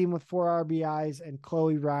led the team with 4 RBIs, and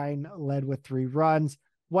Chloe Ryan led with 3 runs.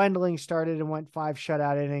 Wendling started and went 5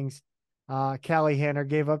 shutout innings. Callie Hanner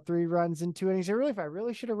gave up 3 runs in 2 innings. I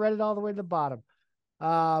really should have read it all the way to the bottom.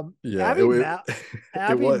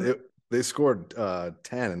 They scored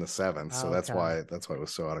 10 in the 7th, so that's why it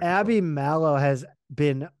was so out of control. Abby Mallow has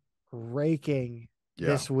been raking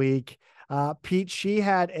this week. Pete, she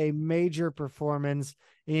had a major performance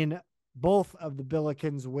in both of the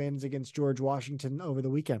Billikens wins against George Washington over the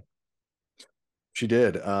weekend. She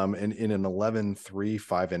did. In an 11-3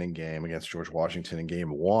 5-inning game against George Washington in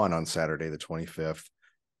game 1 on Saturday, the 25th.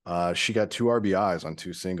 She got 2 RBIs on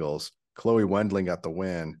 2 singles. Chloe Wendling got the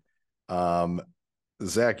win.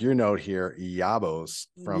 Zach, your note here, Yabos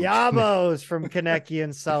from Konecki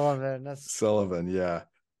and Sullivan. Sullivan, yeah.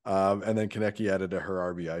 And then Konecki added to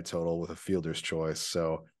her RBI total with a fielder's choice.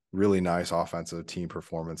 So really nice offensive team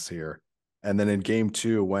performance here. And then in game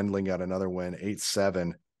 2, Wendling got another win,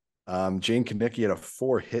 8-7. Jane Konecki had a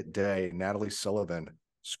 4-hit day. Natalie Sullivan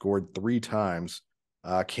scored 3 times.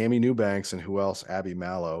 Cammie Newbanks and who else? Abby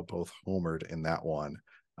Mallow both homered in that one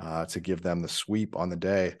to give them the sweep on the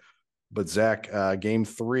day. But Zach, game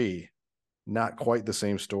 3, not quite the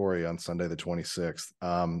same story on Sunday the 26th.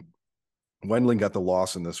 Wendling got the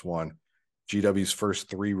loss in this one. GW's first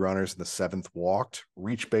 3 runners in the 7th walked,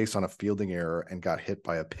 reached base on a fielding error, and got hit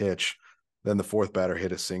by a pitch. Then the 4th batter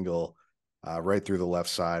hit a single right through the left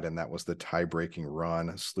side, and that was the tie-breaking run.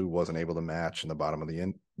 SLU wasn't able to match in the bottom of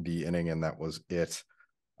the inning, and that was it,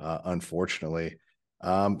 unfortunately.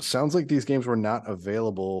 Sounds like these games were not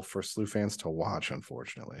available for SLU fans to watch,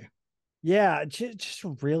 unfortunately. Yeah, just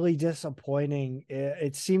really disappointing.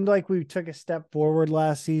 It seemed like we took a step forward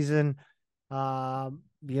last season.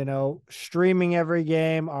 Streaming every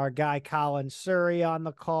game. Our guy Colin Surrey on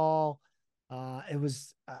the call.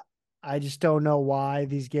 I just don't know why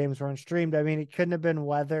these games weren't streamed. I mean, it couldn't have been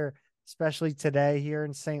weather, especially today here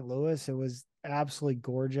in St. Louis. It was absolutely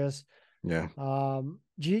gorgeous. Yeah.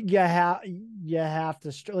 You have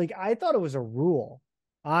to like. I thought it was a rule,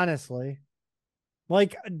 honestly.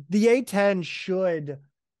 Like the A10 should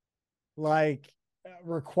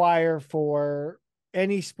require for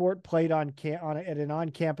any sport played at an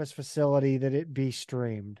on-campus facility that it be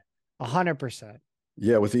streamed 100%.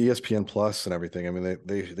 Yeah, with the ESPN Plus and everything, I mean,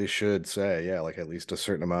 they should say, at least a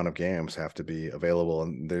certain amount of games have to be available,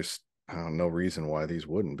 and there's no reason why these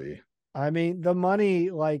wouldn't be. I mean, the money,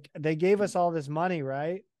 they gave us all this money,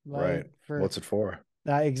 right? Right. What's it for?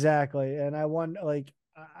 Exactly. And I want,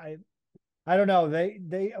 I don't know.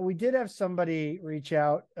 We did have somebody reach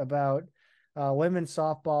out about women's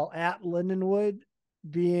softball at Lindenwood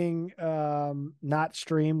being not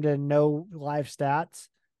streamed and no live stats.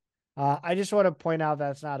 I just want to point out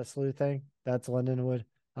that's not a SLU thing. That's Lindenwood.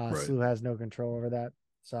 Right. SLU has no control over that.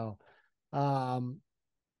 So,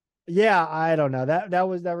 yeah, I don't know. That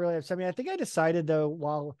really upset me. I think I decided though,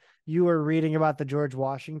 while you were reading about the George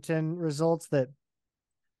Washington results, that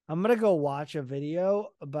I'm going to go watch a video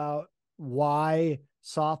about why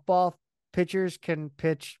softball pitchers can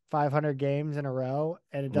pitch 500 games in a row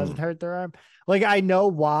and it doesn't hurt their arm. I know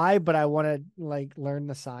why, but I want to learn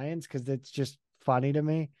the science because it's just funny to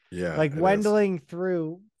me. Yeah. Wendling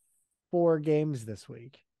threw 4 games this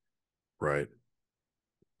week. Right.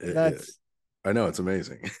 I know, it's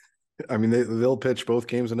amazing. I mean, they'll pitch both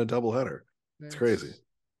games in a doubleheader. It's crazy.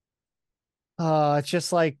 It's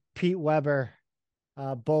just like Pete Weber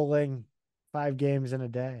bowling 5 games in a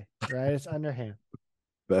day, right? It's underhand.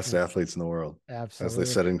 Best athletes in the world. Absolutely. As they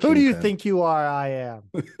said in Who do you 10. think you are? I am.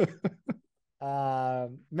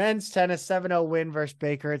 Men's tennis 7-0 win versus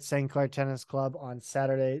Baker at St. Clair Tennis Club on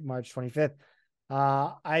Saturday, March 25th.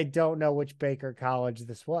 I don't know which Baker College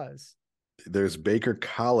this was. There's Baker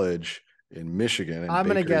College, in Michigan, and I'm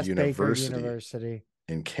gonna Baker guess Baker University University.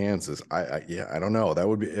 in Kansas. Yeah, I don't know. That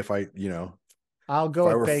would be I'll if go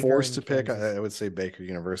I with were Baker forced in to pick, Kansas. I would say Baker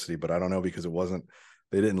University, but I don't know because it wasn't.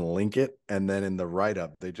 They didn't link it, and then in the write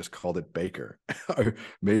up, they just called it Baker.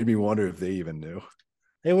 Made me wonder if they even knew.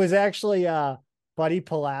 It was actually Buddy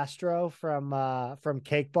Palastro from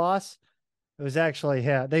Cake Boss. It was actually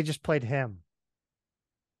him. They just played him.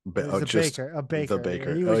 It was the Just baker, a the baker.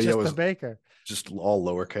 Baker. He Oh was yeah, it just the was baker. just all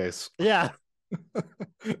lowercase. Yeah.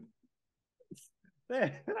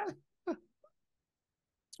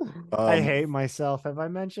 I Um, hate myself. Have I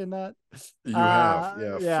mentioned that? you have,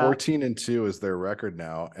 yeah, Yeah. 14-2 is their record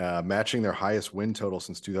now, matching their highest win total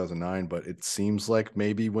since 2009. But it seems like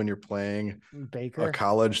maybe when you're playing a Baker.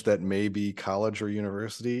 college that may be college or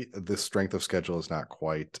university, the strength of schedule is not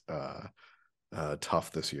quite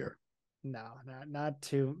tough this year. No, not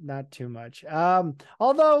too much.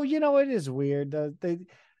 Although, it is weird.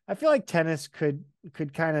 I feel like tennis could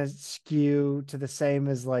kind of skew to the same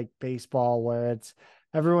as like baseball, where it's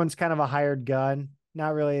everyone's kind of a hired gun.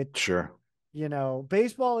 Not really, Sure.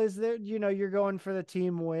 baseball is there, you're going for the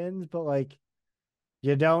team wins, but like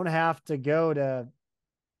you don't have to go to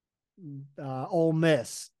Ole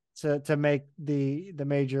Miss to make the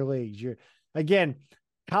major leagues. You're again,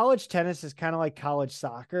 college tennis is kind of like college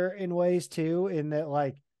soccer in ways too, in that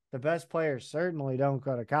like the best players certainly don't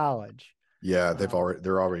go to college. Yeah, Uh,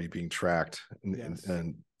 they're already being tracked yes.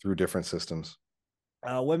 and through different systems.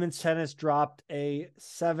 Women's tennis dropped a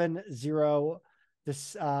 7-0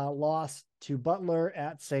 this loss to Butler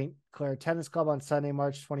at St. Clair Tennis Club on Sunday,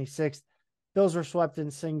 March 26th. Bills were swept in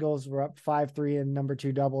singles, were up 5-3 in number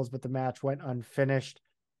two doubles, but the match went unfinished.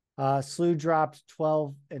 SLU dropped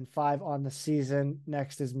 12-5 on the season.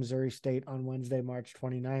 Next is Missouri State on Wednesday, March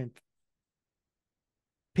 29th.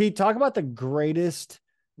 Pete, talk about the greatest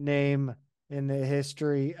name in the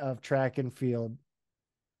history of track and field.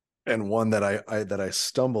 And one that I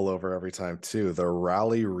stumble over every time too, the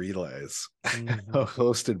Raleigh Relays, Mm-hmm.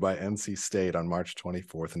 hosted by NC State on March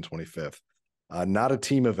 24th and 25th. Not a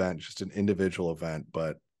team event, just an individual event,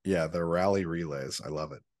 but yeah, the Raleigh Relays. I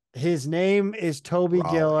love it. His name is Toby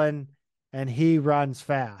Raleigh, Gillen, and he runs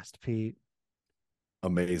fast, Pete.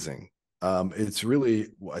 amazing. It's really,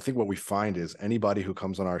 I think what we find is anybody who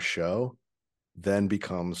comes on our show then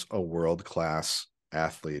becomes a world-class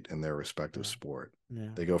athlete in their respective sport. Yeah.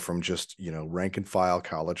 They go from just, rank and file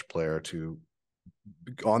college player to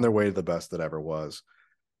on their way to the best that ever was.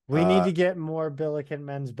 We need to get more Billiken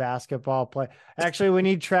men's basketball play. Actually, we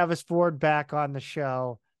need Travis Ford back on the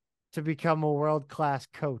show to become a world-class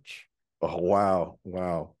coach. Oh, wow.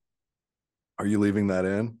 Wow. Are you leaving that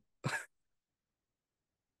in?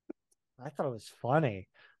 I thought it was funny.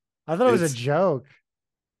 I thought it was a joke.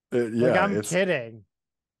 Like, Yeah, I'm it's kidding.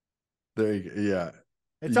 there. Yeah.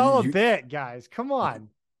 It's all a You, bit, guys. Come on.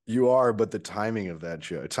 you are, but the timing of that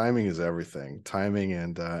show, timing is everything. Timing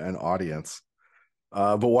and audience.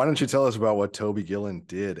 But why don't you tell us about what Toby Gillen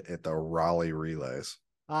did at the Raleigh Relays?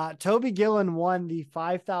 Toby Gillen won the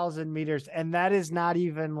 5,000 meters, and that is not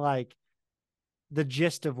even like the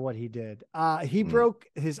gist of what he did. He broke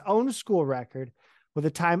his own school record with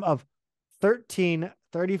a time of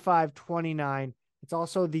 13:35:29. It's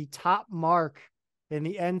also the top mark in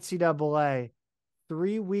the NCAA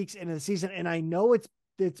 3 weeks into the season, and I know it's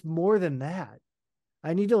more than that.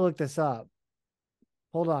 I need to look this up.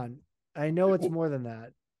 Hold on. I know it's more than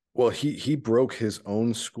that. Well, he broke his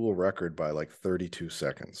own school record by like 32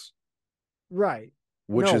 seconds, Right.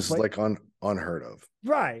 which No, is but like unheard of.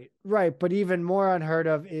 right. But even more unheard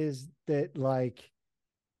of is that like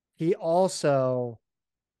he also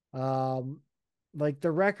like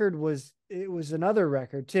the record was it was another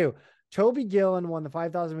record too. Toby Gillen won the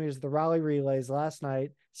 5,000 meters of the Raleigh Relays last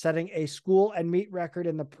night, setting a school and meet record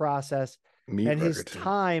in the process. Meet And his record too.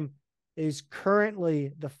 time is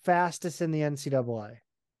currently the fastest in the NCAA.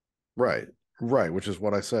 Right. Right, which is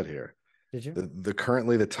what I said here. Did you? The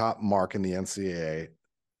currently the top mark in the NCAA,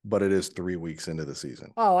 but it is 3 weeks into the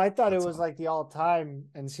season. Oh, I thought it That's was all. like the all-time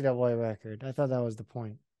NCAA record. I thought that was the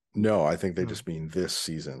point. No, I think they Oh, just mean this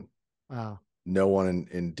season. oh. No one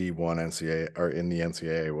in D1 NCAA or in the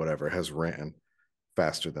NCAA, whatever, has ran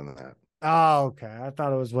faster than that. Oh, okay. I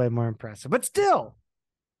thought it was way more impressive, but No,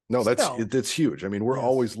 still, that's huge. I mean, we're yes,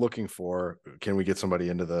 always looking for, can we get somebody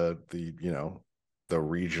into the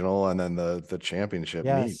regional and then the championship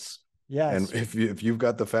yes, meets. And yes. if you've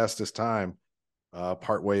got the fastest time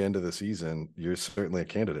part way into the season, you're certainly a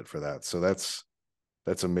candidate for that. So that's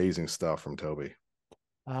amazing stuff from Toby.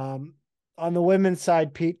 Um, on the women's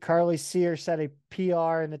side, Pete Carly Sear set a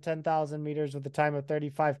PR in the 10,000 meters with a time of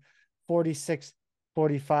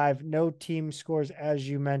 35:46:45. No team scores, as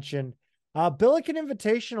you mentioned. Billiken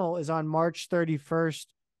Invitational is on March 31st.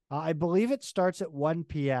 I believe it starts at 1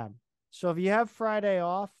 p.m. So if you have Friday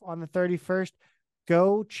off on the 31st,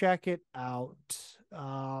 go check it out.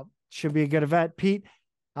 Should be a good event. Pete,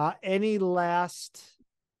 any last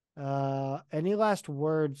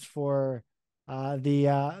words for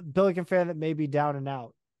the Billiken fan that may be down and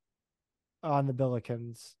out on the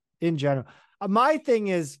Billikens in general? My thing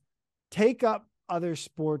is take up other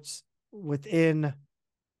sports within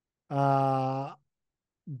Billiken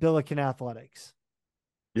athletics.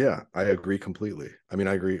 Yeah, I agree completely. I mean,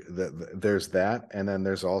 I agree that there's that. And then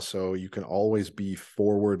there's also, you can always be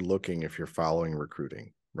forward looking if you're following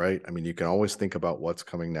recruiting, right? I mean, you can always think about what's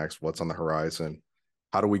coming next, what's on the horizon.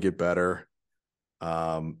 How do we get better?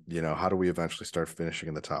 How do we eventually start finishing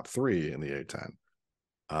in the top 3 in the A10?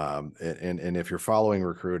 And if you're following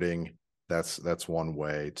recruiting, that's one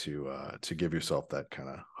way to give yourself that kind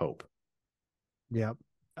of hope. Yep.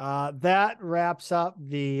 That wraps up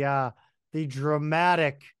the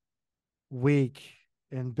dramatic week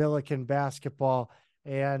in Billiken basketball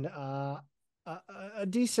and a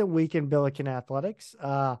decent week in Billiken athletics.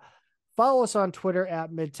 Follow us on Twitter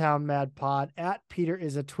at Midtown Mad Pod, at Peter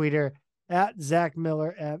is a tweeter, at Zach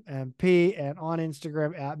Miller MMP, and on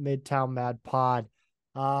Instagram at Midtown Mad Pod.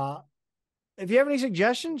 If you have any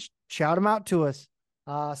suggestions, shout them out to us.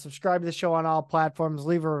 Subscribe to the show on all platforms,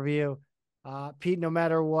 leave a review. Pete, no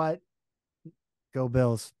matter what, go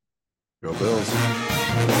Bills. Go Bills.